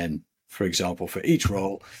top 10, for example, for each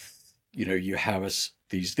role. You have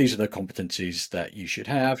these are the competencies that you should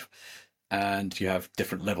have, and you have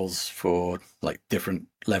different levels for like different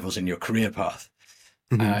levels in your career path.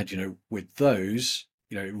 Mm-hmm. And with those,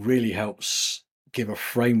 it really helps give a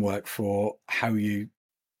framework for how you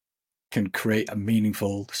can create a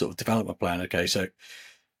meaningful sort of development plan. Okay, so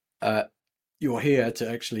you're here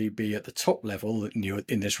to actually be at the top level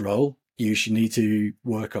in this role. You should need to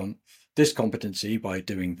work on this competency by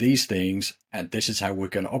doing these things, and this is how we're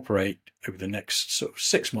going to operate over the next sort of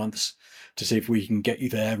 6 months to see if we can get you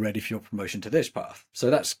there ready for your promotion to this path. So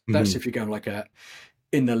that's if you're going like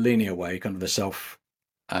in the linear way, kind of the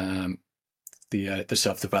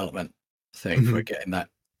self-development thing for getting that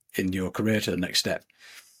in your career to the next step.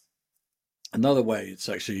 Another way it's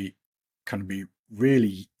actually kind of be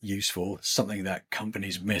really useful, something that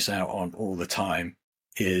companies miss out on all the time,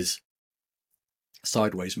 is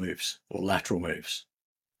sideways moves or lateral moves,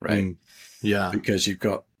 right? Yeah. Because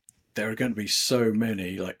there are going to be so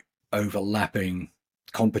many like overlapping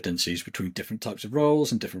competencies between different types of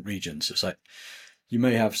roles and different regions. It's like you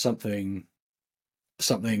may have something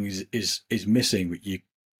is missing, but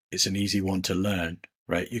it's an easy one to learn,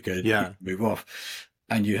 right? You could move off,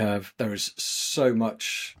 and there is so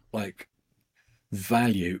much like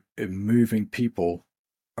value in moving people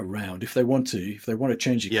around if they want to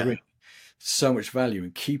change your career. So much value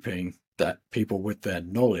in keeping that people with their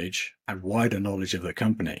knowledge and wider knowledge of the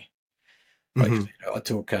company. Like I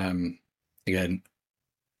talk again,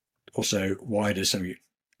 also wider. Something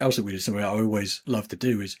else that we did, something I always love to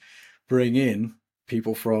do, is bring in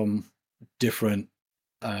people from different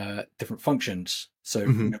functions. So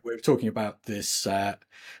we were talking about this when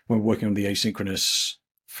we're working on the asynchronous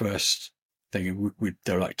first thing.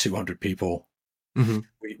 There are like 200 people.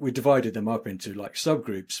 We divided them up into like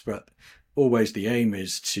subgroups, but always the aim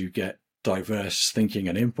is to get diverse thinking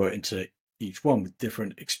and input into each one with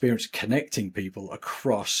different experience, connecting people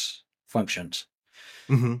across functions,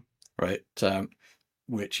 right?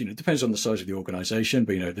 Which depends on the size of the organization,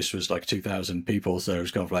 but this was like 2,000 people, so it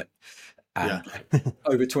was kind of like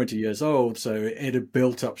over 20 years old, so it had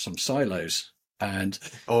built up some silos. And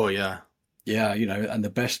and the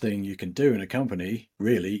best thing you can do in a company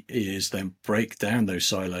really is then break down those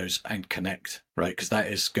silos and connect, right? Because that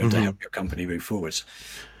is going to help your company move forwards.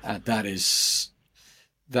 And that is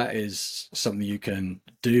something you can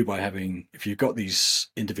do by having, if you've got these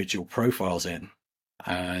individual profiles in,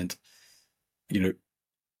 and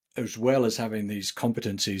as well as having these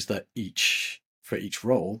competencies that for each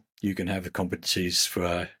role, you can have the competencies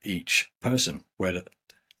for each person. Where do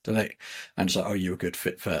they? And it's like, oh, you're a good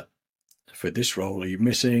fit for this role. Are you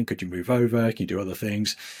missing? Could you move over? Can you do other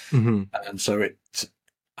things? And so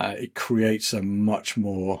it creates a much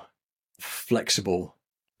more flexible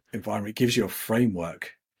environment. It gives you a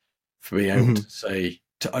framework for being able to say,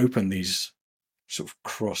 to open these sort of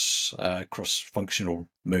cross functional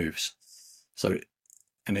moves. So,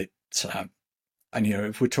 and it and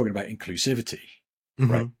if we're talking about inclusivity,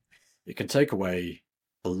 right, it can take away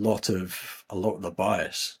a lot of the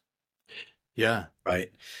bias, Yeah.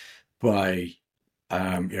 right, by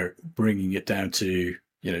bringing it down to,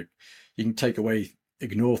 you can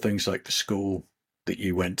ignore things like the school that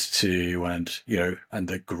you went to, and and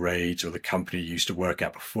the grades, or the company you used to work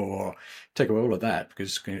at before. Take away all of that,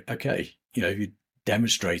 because okay, you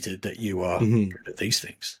demonstrated that you are good at these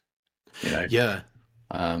things, Yeah.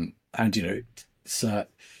 and so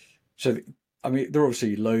I mean, there are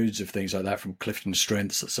obviously loads of things like that from Clifton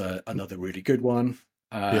Strengths. That's another really good one.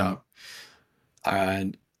 Yeah.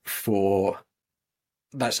 And for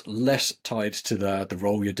that's less tied to the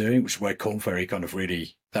role you're doing, which is where Korn Ferry kind of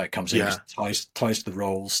really that comes in. Yeah. Ties the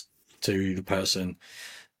roles to the person,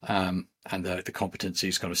 and the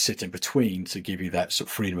competencies kind of sit in between to give you that sort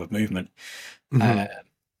of freedom of movement.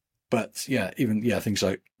 But even things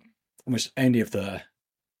like almost any of the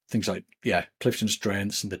things like Clifton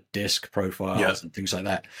Strengths and the disc profiles and things like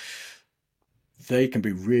that, they can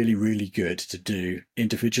be really, really good to do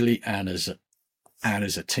individually and as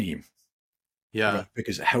a team. Yeah. Right?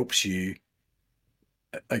 Because it helps you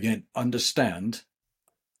again understand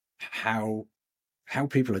how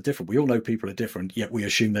people are different. We all know people are different, yet we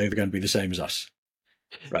assume they're going to be the same as us.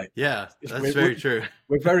 Right. Yeah, that's very true.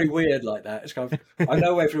 We're very weird like that. It's kind of, I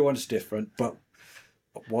know everyone's different, but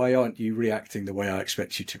why aren't you reacting the way I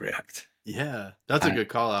expect you to react? Yeah, that's a good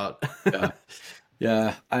call out.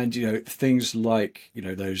 Yeah. And, things like,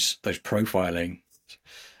 those profiling,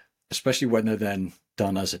 especially when they're then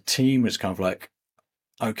done as a team, it's kind of like,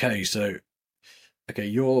 okay,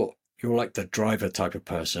 you're like the driver type of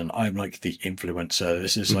person. I'm like the influencer.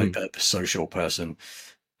 This is like the social person.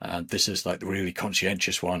 And this is like the really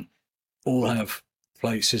conscientious one. All have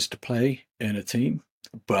places to play in a team.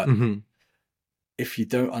 But if you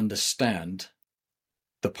don't understand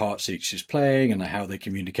the parts each is playing and how they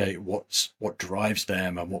communicate, what drives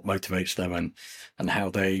them and what motivates them, and how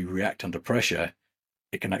they react under pressure,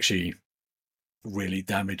 it can actually really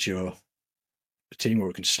damage your team, or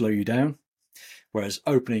it can slow you down. Whereas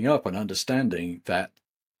opening up and understanding that,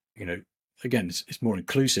 again, it's more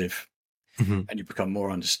inclusive, and you become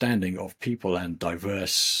more understanding of people and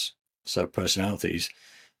diverse personalities.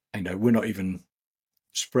 We're not even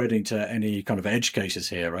spreading to any kind of edge cases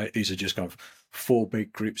here, right? These are just kind of 4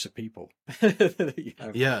 big groups of people.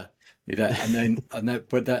 Yeah. But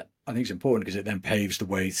that I think is important, because it then paves the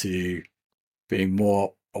way to being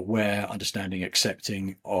more aware, understanding,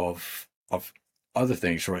 accepting of other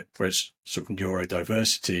things, right? Where it's sort of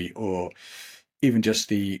neurodiversity, or even just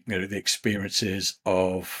the the experiences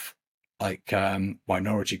of like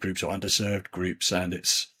minority groups or underserved groups, and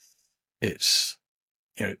it's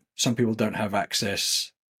some people don't have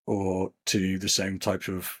access or to the same type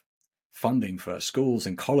of funding for schools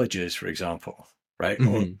and colleges, for example, right?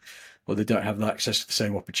 Or they don't have access to the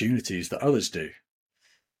same opportunities that others do.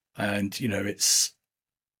 And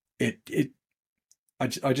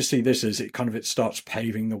I just see this as it starts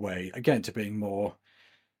paving the way again to being more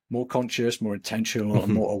conscious, more intentional,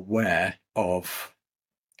 and more aware of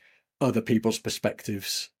other people's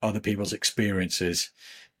perspectives, other people's experiences.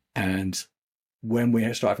 And when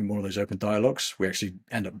we start having more of those open dialogues, we actually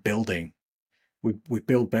end up building. We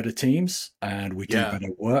build better teams, and we do better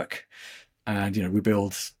work, and we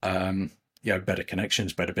build better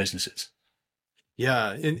connections, better businesses.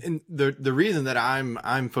 Yeah, and the reason that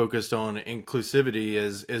I'm focused on inclusivity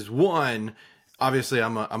is one, obviously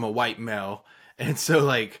I'm a white male, and so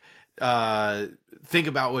like think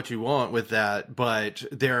about what you want with that, but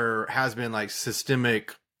there has been like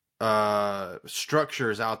systemic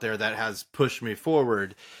structures out there that has pushed me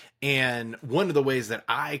forward, and one of the ways that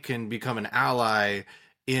I can become an ally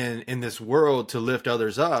in this world to lift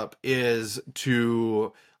others up is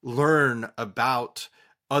to learn about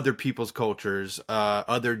other people's cultures,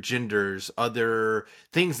 other genders, other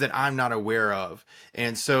things that I'm not aware of.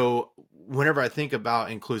 And so whenever I think about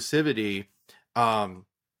inclusivity,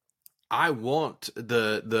 I want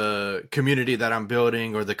the community that I'm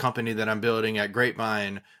building, or the company that I'm building at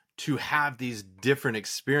Grapevine, to have these different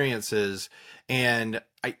experiences. And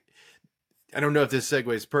I don't know if this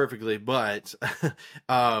segues perfectly, but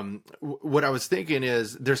what I was thinking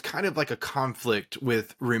is there's kind of like a conflict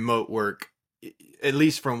with remote work, at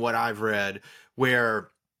least from what I've read, where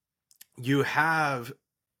you have,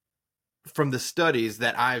 from the studies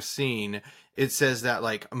that I've seen, it says that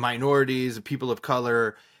like minorities, people of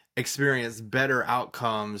color, experience better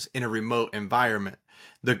outcomes in a remote environment.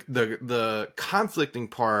 The conflicting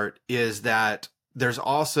part is that there's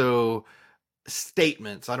also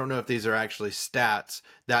statements, I don't know if these are actually stats,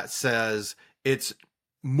 that says it's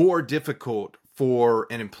more difficult for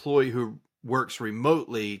an employee who works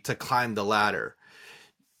remotely to climb the ladder.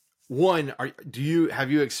 One,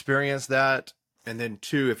 have you experienced that? And then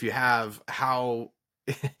two, if you have, how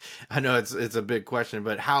I know it's a big question,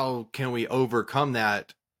 but how can we overcome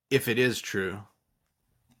that if it is true?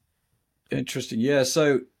 Interesting. Yeah.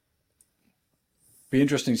 So be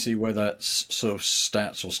interesting to see where that sort of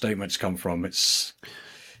stats or statements come from.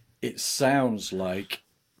 It sounds like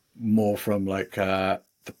more from like the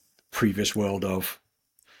previous world of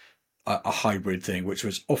a hybrid thing, which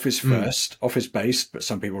was office first, office based, but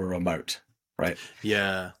some people were remote, right?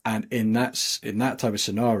 Yeah. And in that type of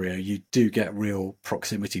scenario, you do get real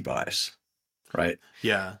proximity bias, right?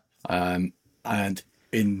 Yeah. And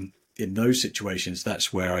in those situations,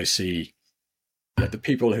 that's where I see the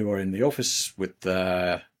people who are in the office with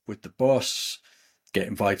the boss get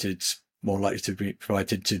invited, more likely to be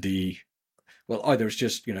invited to the, well, either it's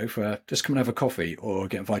just, for just come and have a coffee, or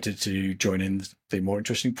get invited to join in the more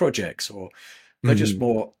interesting projects, or they're just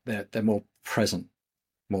more, they're more present,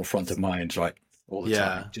 more front of mind, right? All the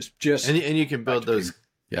time. Just and you can build those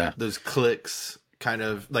yeah, those cliques, kind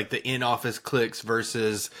of like the in-office cliques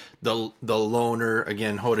versus the loner,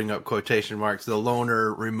 again holding up quotation marks, the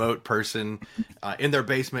loner remote person in their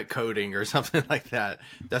basement coding or something like that.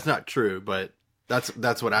 That's not true, but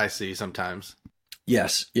that's what I see sometimes.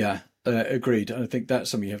 Yes, yeah, agreed. I think that's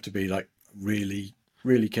something you have to be like really,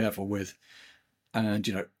 really careful with.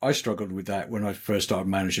 And I struggled with that when I first started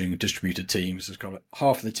managing distributed teams. It's kind of like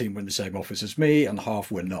half of the team were in the same office as me, and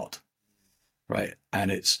half were not, right?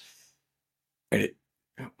 And it,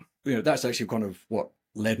 that's actually kind of what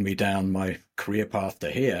led me down my career path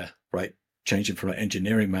to here, right? Changing from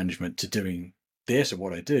engineering management to doing this, and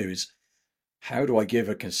what I do is, how do I give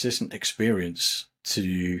a consistent experience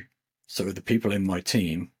to sort of the people in my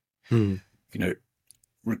team,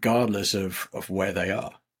 regardless of where they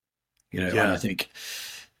are, and I think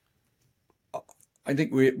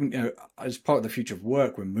we, as part of the future of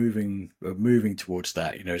work, we're moving towards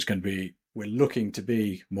that. It's going to be, we're looking to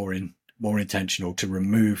be more intentional to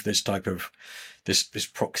remove this type of this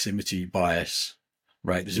proximity bias,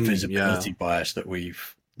 right? This visibility bias that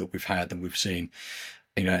we've had and we've seen,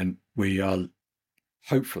 and we are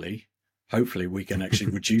hopefully we can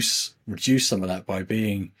actually reduce some of that by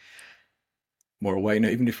being more aware.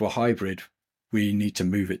 Even if we're hybrid, we need to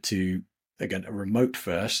move it to, again, a remote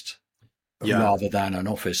first rather than an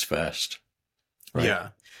office first, right? Yeah,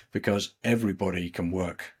 because everybody can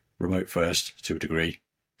work remote first to a degree.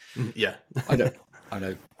 Yeah. I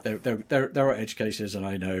know there are edge cases, and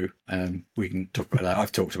I know we can talk about that.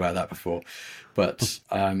 I've talked about that before, but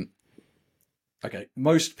okay,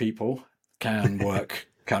 most people can work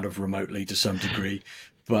kind of remotely to some degree,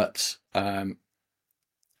 but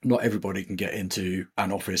not everybody can get into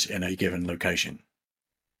an office in a given location.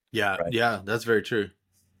 Yeah, right? Yeah, that's very true.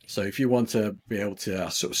 So if you want to be able to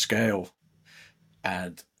sort of scale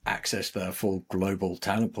and access the full global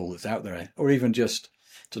talent pool that's out there, or even just,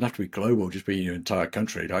 it doesn't have to be global, just be your entire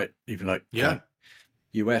country, right? Even like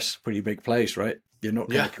US, pretty big place, right? You're not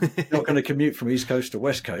going to commute from East Coast to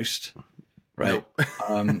West Coast, right?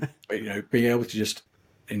 Nope. But, being able to just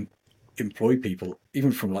employ people,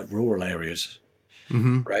 even from like rural areas,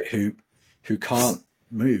 right? Who can't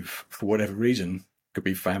move for whatever reason, could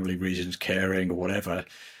be family reasons, caring or whatever.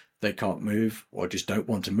 They can't move, or just don't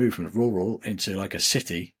want to move from rural into like a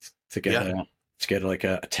city to get like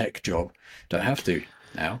a tech job. Don't have to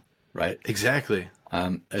now, right? Exactly.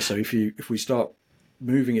 So if we start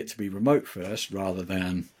moving it to be remote first rather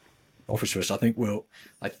than office first, I think we'll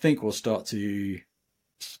start to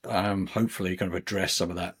hopefully kind of address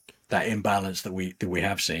some of that imbalance that we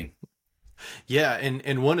have seen. Yeah,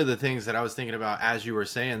 and one of the things that I was thinking about as you were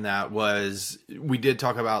saying that was, we did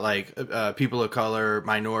talk about like people of color,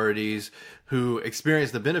 minorities who experience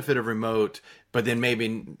the benefit of remote, but then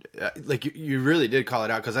maybe like you really did call it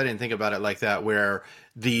out, because I didn't think about it like that, where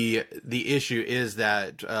the issue is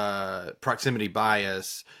that proximity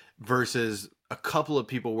bias versus a couple of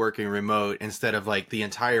people working remote instead of like the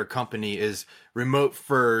entire company is remote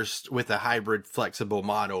first with a hybrid flexible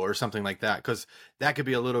model or something like that, because that could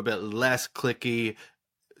be a little bit less clicky.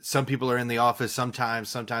 Some people are in the office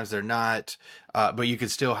sometimes they're not, but you could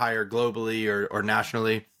still hire globally or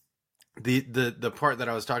nationally. The part that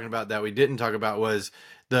I was talking about that we didn't talk about was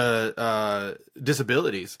the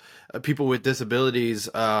disabilities. People with disabilities,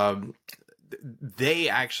 they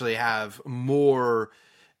actually have more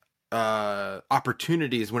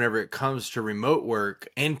opportunities whenever it comes to remote work,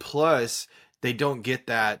 and plus they don't get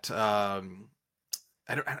that. I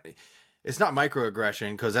don't. It's not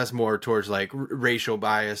microaggression because that's more towards like racial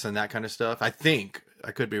bias and that kind of stuff. I think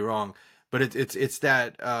I could be wrong, but it's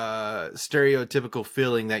that stereotypical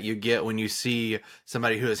feeling that you get when you see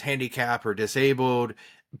somebody who is handicapped or disabled.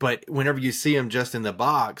 But whenever you see them just in the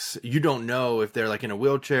box, you don't know if they're like in a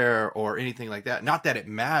wheelchair or anything like that. Not that it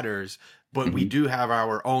matters, but we do have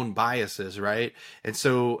our own biases, right? And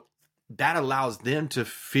so that allows them to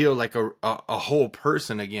feel like a whole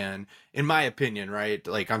person again, in my opinion, right?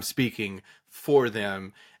 Like I'm speaking for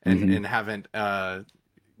them and haven't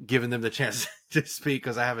given them the chance to speak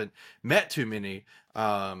because I haven't met too many.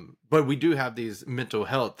 But we do have these mental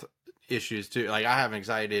health issues too. Like I have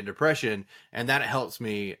anxiety and depression, and that helps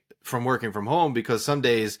me from working from home because some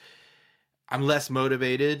days I'm less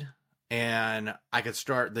motivated and I could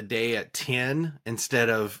start the day at 10 instead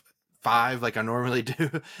of 5 like I normally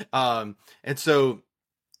do. And so,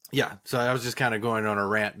 yeah, so I was just kind of going on a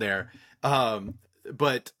rant there.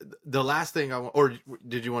 But the last thing or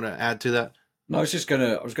did you want to add to that? No, I was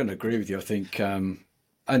going to agree with you. I think, and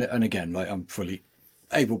again, like I'm fully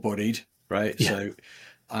able-bodied, right? Yeah.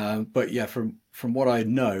 So, but yeah, from what I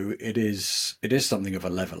know, it is something of a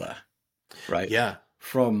leveler, right? Yeah.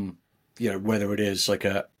 From, whether it is like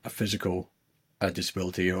a physical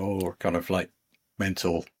disability or kind of like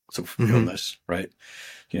mental sort of illness, right?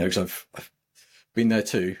 Because I've been there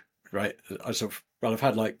too, right? I've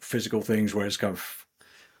had like physical things where it's kind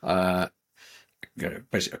of,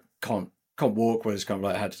 basically I can't walk, where it's kind of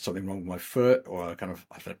like I had something wrong with my foot, or I've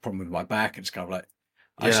had a problem with my back. It's kind of like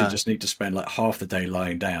I actually just need to spend like half the day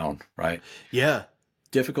lying down, right? Yeah.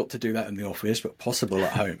 Difficult to do that in the office, but possible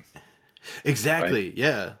at home. Exactly. Right?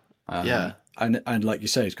 Yeah. Yeah. And like you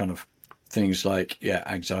say, it's kind of things like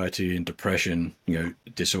anxiety and depression,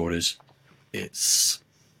 disorders. It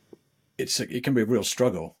can be a real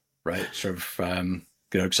struggle, right? Sort of,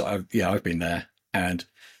 because I've been there, and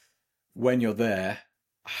when you're there,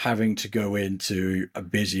 having to go into a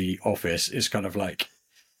busy office is kind of like,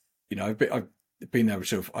 I've been there.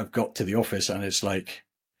 Sort of, I've got to the office, and it's like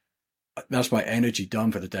that's my energy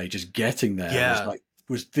done for the day. Just getting there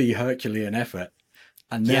was the Herculean effort.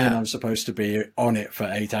 And then I'm supposed to be on it for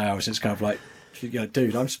 8 hours. It's kind of like,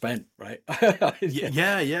 dude, I'm spent, right?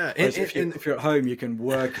 Yeah. If you're at home, you can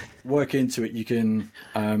work into it. You can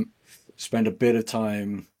spend a bit of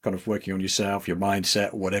time kind of working on yourself, your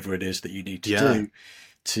mindset, whatever it is that you need to do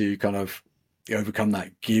to kind of overcome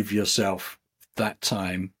that. Give yourself that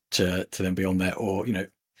time to then be on there, or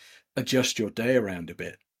adjust your day around a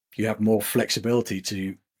bit. You have more flexibility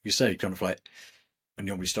to, you say, kind of like, I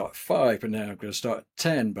normally start at 5, but now I'm going to start at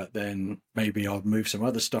 10, but then maybe I'll move some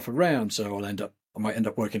other stuff around. So I might end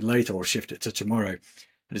up working later or shift it to tomorrow. And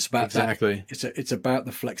it's about that. It's about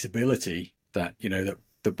the flexibility that,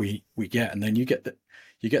 that we get. And then you get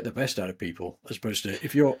the best out of people, as opposed to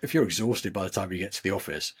if you're exhausted by the time you get to the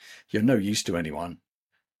office, you're no use to anyone.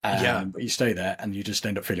 But you stay there and you just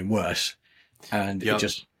end up feeling worse. And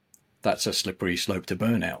that's a slippery slope to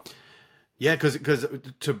burnout. Yeah, because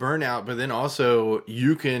to burnout, but then also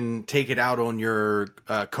you can take it out on your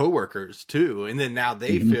coworkers too, and then now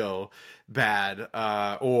they feel bad,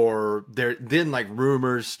 or then like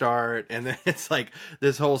rumors start, and then it's like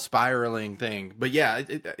this whole spiraling thing. But yeah,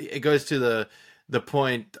 it goes to the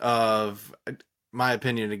point of my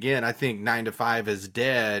opinion again. I think 9 to 5 is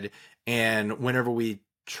dead, and whenever we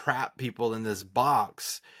trap people in this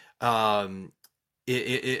box,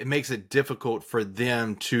 it makes it difficult for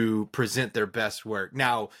them to present their best work.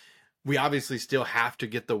 Now, we obviously still have to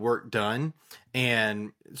get the work done,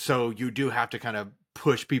 and so you do have to kind of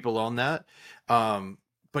push people on that.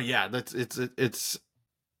 But yeah, it's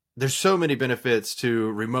there's so many benefits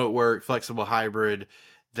to remote work, flexible hybrid,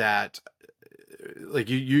 that like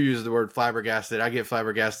you use the word flabbergasted. I get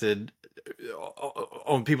flabbergasted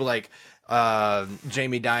on people like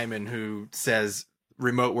Jamie Dimon, who says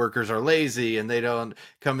remote workers are lazy and they don't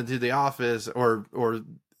come into the office, or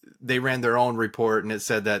they ran their own report and it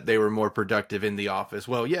said that they were more productive in the office.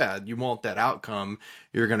 Well, yeah, you want that outcome,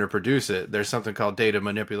 you're going to produce it. There's something called data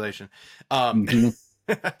manipulation. But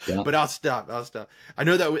I'll stop. I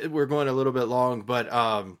know that we're going a little bit long, but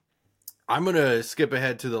I'm going to skip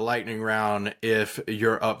ahead to the lightning round if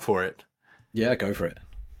you're up for it. Yeah, go for it.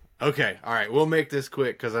 Okay. All right. We'll make this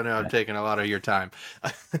quick because I know I'm taking a lot of your time.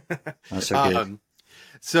 That's so good.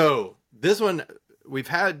 So this one, we've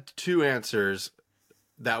had 2 answers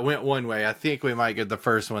that went one way. I think we might get the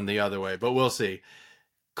first one the other way, but we'll see.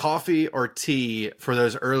 Coffee or tea for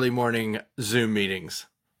those early morning Zoom meetings?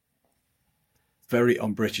 Very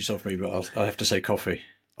un-British of me, but I'll have to say coffee.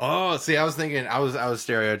 Oh, see, I was thinking I was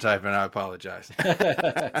stereotyping. I apologize.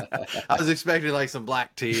 I was expecting like some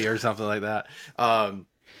black tea or something like that.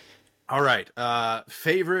 All right.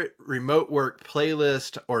 Favorite remote work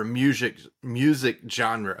playlist or music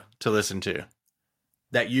genre to listen to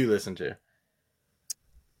that you listen to?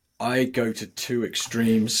 I go to two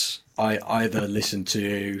extremes. I either listen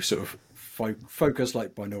to sort of focus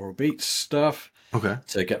like binaural beats stuff Okay.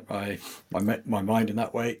 to get my mind in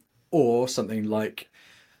that way, or something like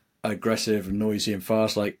aggressive and noisy and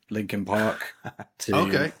fast like Linkin Park to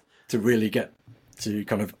Okay. really get to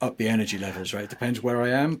kind of up the energy levels, right? It depends where I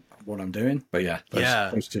am, what I'm doing. But yeah,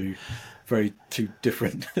 Yeah. those two two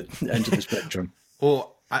different ends of the spectrum.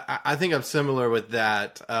 Well, I think I'm similar with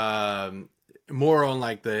that. More on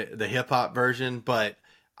like the hip hop version, but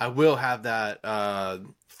I will have that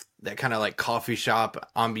kind of like coffee shop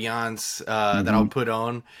ambiance that I'll Hmm. put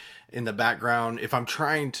on in the background if I'm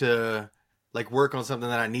trying to like work on something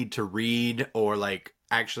that I need to read or like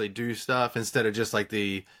actually do stuff instead of just like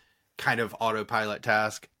the kind of autopilot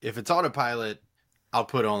task. If it's autopilot, I'll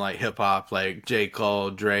put on like hip hop, like J.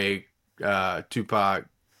 Cole, Drake, Tupac,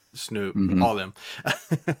 Snoop, Hmm. all them.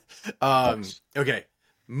 Nice. Okay.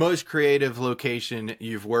 Most creative location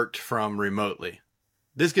you've worked from remotely.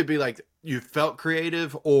 This could be like you felt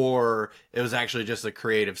creative or it was actually just a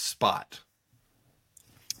creative spot.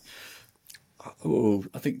 Oh,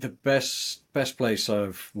 I think the best place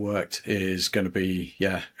I've worked is going to be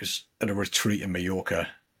it's at a retreat in Mallorca.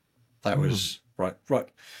 That Mm. was right in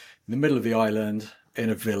the middle of the island in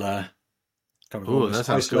a villa, kind of Ooh, that almost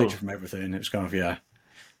sounds isolated cool. from everything. It was kind of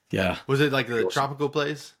yeah, Was it like pretty the awesome. tropical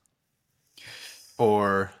place?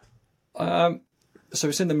 Or Um, so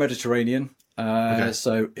it's in the Mediterranean. okay.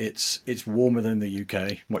 So it's warmer than the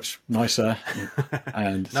UK, much nicer,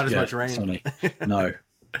 and Not as yeah, much rain. sunny. No,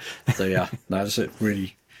 so yeah, no, that's a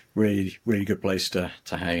really good place to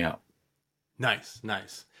hang out. Nice,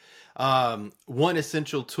 nice. One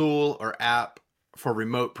essential tool or app for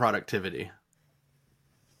remote productivity.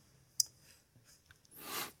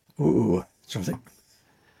 Ooh, something.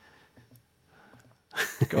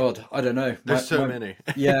 God, I don't know. There's so many.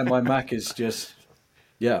 My Mac is just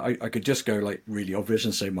I could just go like really obvious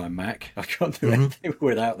and say my Mac. I can't do Hmm. anything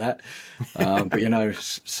without that. But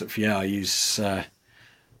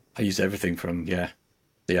I use everything from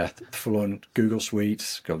full on Google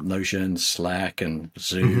Suite, got Notion, Slack, and Hmm.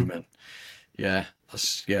 Zoom, and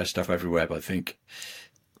stuff everywhere. But I think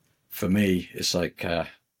for me, it's like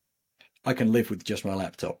I can live with just my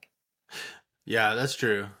laptop. Yeah, that's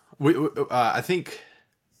true. I think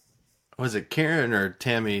was it Karen or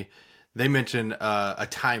Tammy? They mentioned a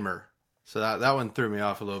timer, so that one threw me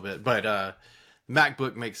off a little bit. But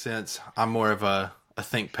MacBook makes sense. I'm more of a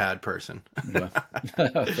ThinkPad person. Yeah.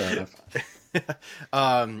 Fair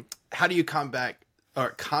enough. How do you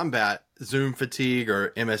combat Zoom fatigue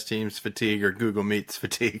or MS Teams fatigue or Google Meets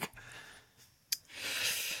fatigue?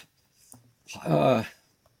 Uh,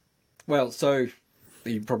 Well, so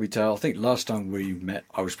you can probably tell. I think last time we met,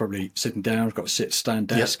 I was probably sitting down. I've got a sit stand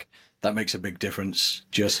Yep. desk. That makes a big difference.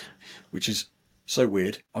 Which is so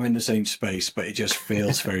weird. I'm in the same space, but it just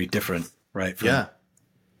feels very different, right? From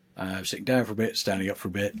Yeah. sitting down for a bit, standing up for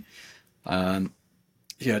a bit. Um,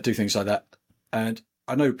 do things like that. And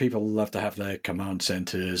I know people love to have their command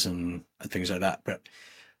centers and things like that, but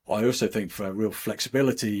I also think for real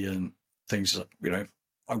flexibility and things,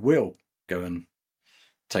 I will go and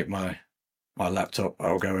take my laptop.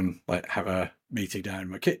 I'll go and like have a meeting down in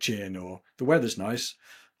my kitchen, or the weather's nice.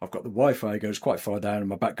 I've got the Wi-Fi goes quite far down in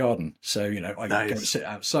my back garden, so I can go and Nice. sit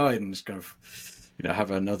outside and just kind of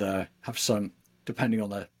have some depending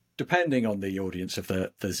on the audience of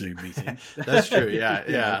the Zoom meeting. That's true. Yeah.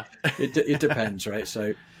 you know, Yeah. it depends, right?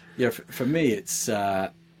 So for me, it's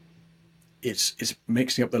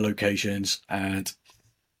mixing up the locations, and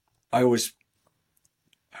I always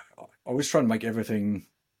try to make everything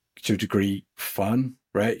to a degree fun,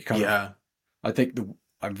 right? You kind of Yeah. I think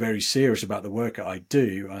I'm very serious about the work that I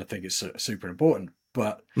do. And I think it's super important,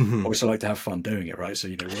 but I Hmm. also like to have fun doing it, right? So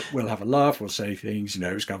we'll have a laugh, we'll say things.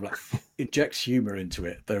 It's kind of like injects humor into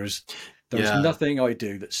it. There's Yeah. nothing I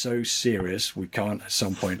do that's so serious we can't at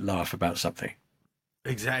some point laugh about something. You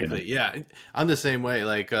know. Exactly. Yeah. I'm the same way.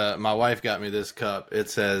 Like, my wife got me this cup. It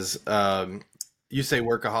says, you say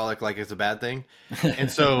workaholic like it's a bad thing.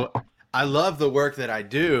 And so I love the work that I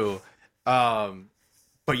do. Um,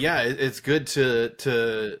 but yeah, it's good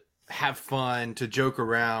to have fun, to joke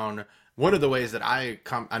around. One of the ways that I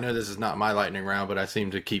know this is not my lightning round, but I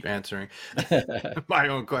seem to keep answering my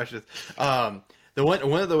own questions. The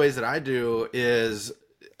one of the ways that I do is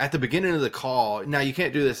at the beginning of the call, now you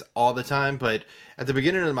can't do this all the time, but at the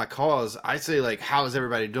beginning of my calls, I say like, how is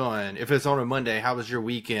everybody doing? If it's on a Monday, how was your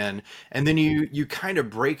weekend? And then you kind of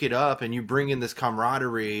break it up and you bring in this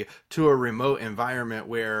camaraderie to a remote environment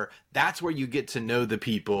where that's where you get to know the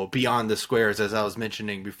people beyond the squares, as I was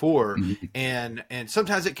mentioning before. Mhm. And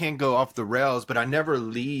sometimes it can go off the rails, but I never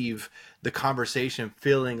leave the conversation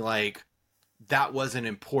feeling like that wasn't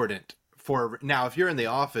important. For now, if you're in the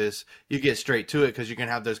office, you get straight to it because you can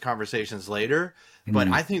have those conversations later. But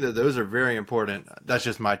Mm. I think that those are very important. That's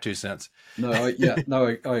just my 2 cents. No, yeah,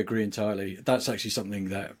 no, I agree entirely. That's actually something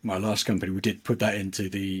that my last company, we did put that into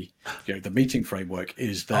the meeting framework,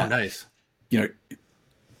 is Oh, that, nice. you know,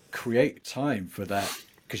 create time for that,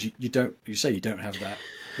 because you don't, you say you don't have that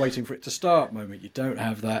waiting for it to start moment. You don't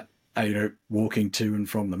have that, walking to and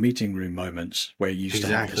from the meeting room moments where you used to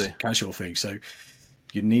have this Exactly. casual thing. So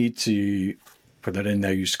you need to put that in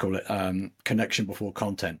there. You used to call it connection before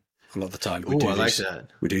content. A lot of the time Oh, I like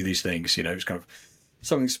that. we do these things, it's kind of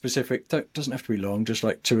something specific. Doesn't have to be long, just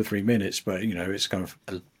like 2 or 3 minutes, but it's kind of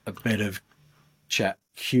a bit of chat,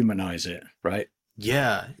 humanize it, right?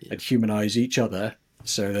 Yeah. And humanize each other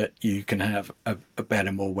so that you can have a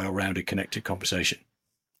better, more well-rounded, connected conversation.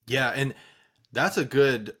 Yeah. And that's a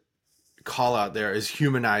good call out there, is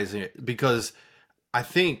humanizing it, because I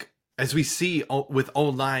think as we see with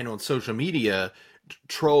online on social media,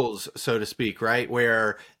 trolls, so to speak, right?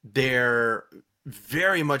 Where they're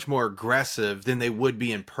very much more aggressive than they would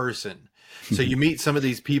be in person. So you meet some of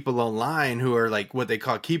these people online who are like what they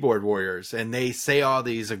call keyboard warriors, and they say all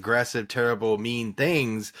these aggressive, terrible, mean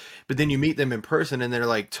things, but then you meet them in person and they're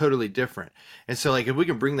like totally different. And so like if we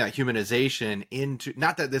can bring that humanization into,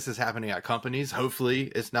 not that this is happening at companies, hopefully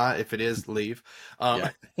it's not. If it is, leave. Um,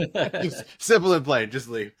 Yeah. just simple and plain, just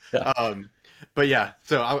leave. Yeah. But yeah,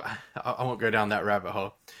 so I won't go down that rabbit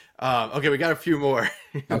hole. Okay, we got a few more.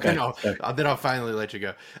 Okay. Then I'll finally let you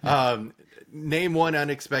go. Yeah. Name one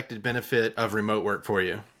unexpected benefit of remote work for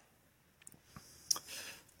you.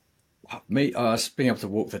 Me, being able to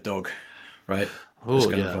walk the dog, right? It's Oh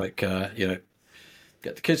kind of yeah, like,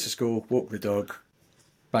 get the kids to school, walk the dog,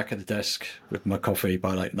 back at the desk with my coffee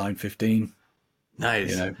by like 9:15.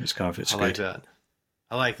 nice. It's I like good. that.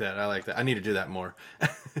 I like that. I like that. I need to do that more.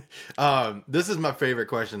 This is my favorite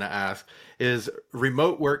question to ask: is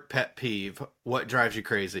remote work pet peeve? What drives you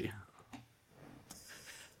crazy?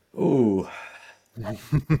 Ooh.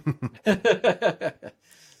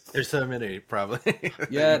 There's so many, probably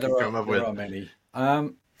that Yeah, you can come up there with. are many. I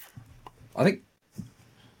think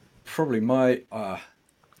probably my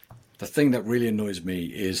the thing that really annoys me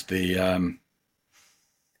is the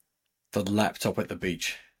laptop at the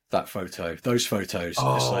beach. That photo, those photos. It's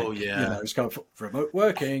Oh like, yeah, it's kind of remote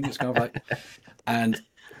working. It's kind of like, and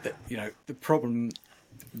the problem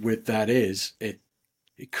with that is it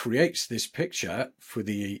creates this picture for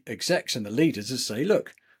the execs and the leaders to say,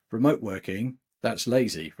 look, remote working, that's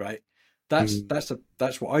lazy, right? Mhm.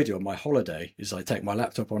 That's what I do on my holiday. Is I take my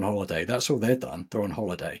laptop on holiday. That's all they're done. They're on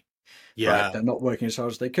holiday, right? Yeah, They're not working as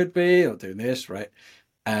hard as they could be or doing this, right?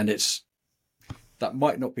 And that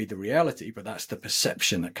might not be the reality, but that's the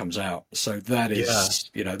perception that comes out. So that yeah.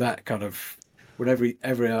 is, that kind of, whenever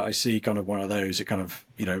ever I see kind of one of those, it kind of,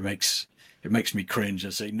 makes me cringe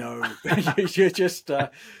and say, no, you're just,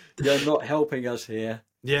 you're not helping us here.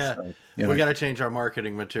 Yeah, So, we got to change our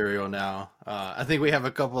marketing material now. I think we have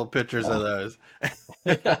a couple of pictures of those.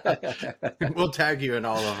 We'll tag you in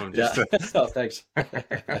all of them. Just yeah. to... Oh, thanks.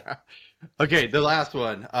 Okay, the last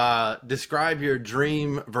one. Describe your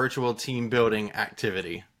dream virtual team building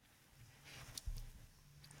activity.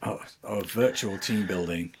 Virtual team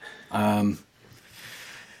building.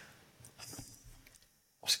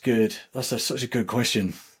 That's good. Such a good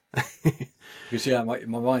question. Because yeah, my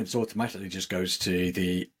mind automatically just goes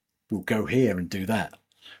to we'll go here and do that,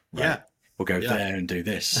 right? Yeah, We'll go yeah. there and do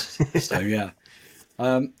this. So yeah,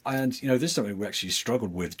 and this is something we actually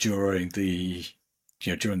struggled with during the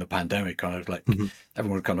pandemic. Kind of like Mhm.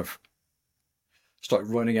 everyone kind of started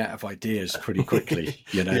running out of ideas pretty quickly.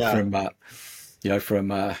 Yeah,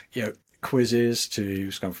 From quizzes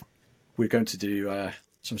to kind of we're going to do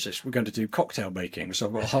we're going to do cocktail making. So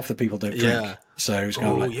well, half the people don't drink, yeah. so it's kind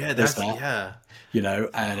of Oh, like yeah. there's That's that. yeah,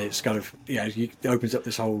 And it's kind of it opens up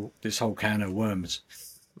this whole can of worms.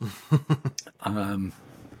 Um,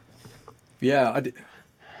 yeah,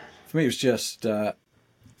 for me it was just something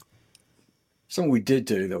we did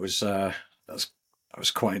do that was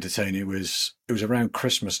quite entertaining. It was around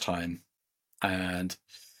Christmas time, and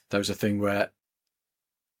there was a thing where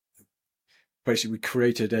basically we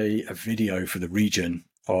created a video for the region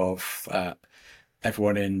of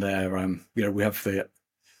everyone in there. We have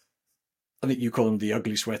I think you call them the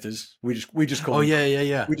ugly sweaters. We just call Oh them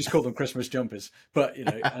yeah. we just call them Christmas jumpers. But and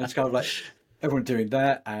it's kind of like everyone doing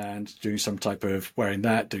that and doing some type of wearing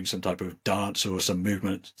that, doing some type of dance or some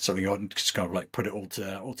movement, something on, just kind of like put it all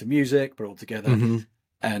to music, put it all together, Hmm.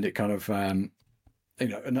 and it kind of and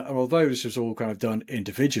although this was all kind of done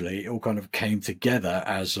individually, it all kind of came together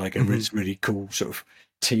as like a really cool sort of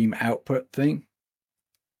team output thing.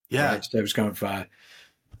 Yeah. Right? So it was kind of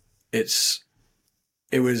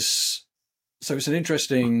it was so it's an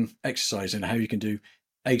interesting exercise in how you can do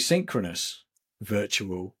asynchronous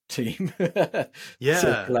virtual team sort of Yeah,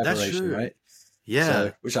 that's collaboration, true. right? Yeah.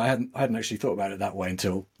 So, which I hadn't actually thought about it that way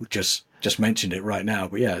until just mentioned it right now.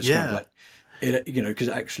 But yeah, it's kind of Yeah. like it, because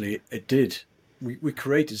actually it did. We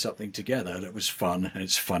created something together that was fun and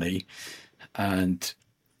it's funny, and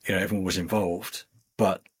everyone was involved,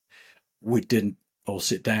 but we didn't all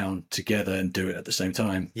sit down together and do it at the same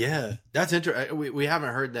time. Yeah. That's interesting. We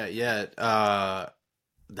haven't heard that yet.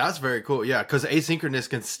 That's very cool. Yeah, because asynchronous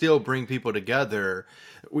can still bring people together.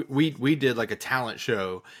 We did like a talent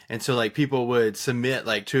show, and so like people would submit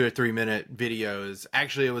like 2 or 3 minute videos.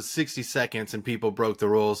 Actually, it was 60 seconds, and people broke the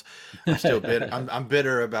rules. I'm still bitter. I'm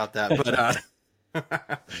bitter about that,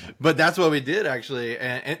 but that's what we did actually.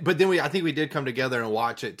 But then I think we did come together and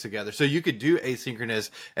watch it together. So you could do asynchronous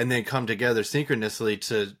and then come together synchronously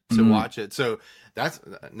to watch it. So that's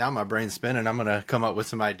now my brain's spinning. I'm gonna come up with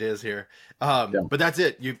some ideas here. Yeah, But that's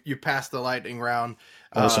it. You passed the lightning round.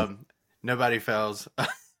 awesome. Nobody fails.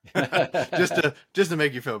 just to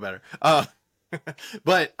make you feel better.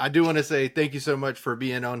 But I do want to say thank you so much for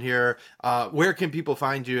being on here. Where can people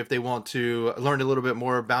find you if they want to learn a little bit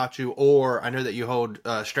more about you? Or I know that you hold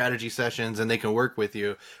strategy sessions and they can work with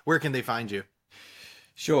you. Where can they find you?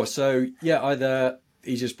 Sure. So yeah, either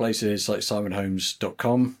easiest place is like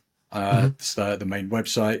simonholmes.com. It's the main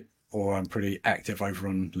website, or I'm pretty active over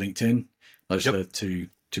on LinkedIn. Those are Yep. the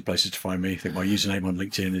two places to find me. I think my username on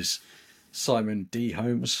LinkedIn is Simon D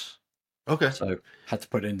Holmes. Okay. So had to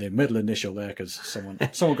put in the middle initial there because someone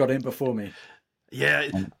got in before me. Yeah,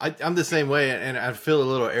 I'm the same way, and I feel a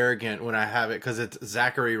little arrogant when I have it because it's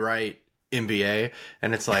Zachary Wright, MBA,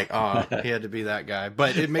 and it's like, oh, he had to be that guy.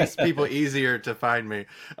 But it makes people easier to find me.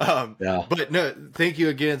 Yeah. But no, thank you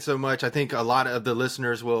again so much. I think a lot of the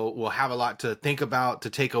listeners will have a lot to think about, to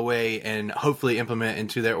take away, and hopefully implement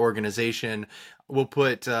into their organization. We'll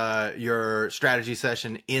put your strategy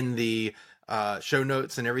session in the show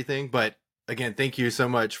notes and everything. But again, thank you so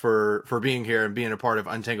much for being here and being a part of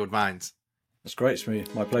Untangled Minds. That's great.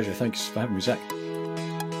 It's my pleasure. Thanks for having me, Zach.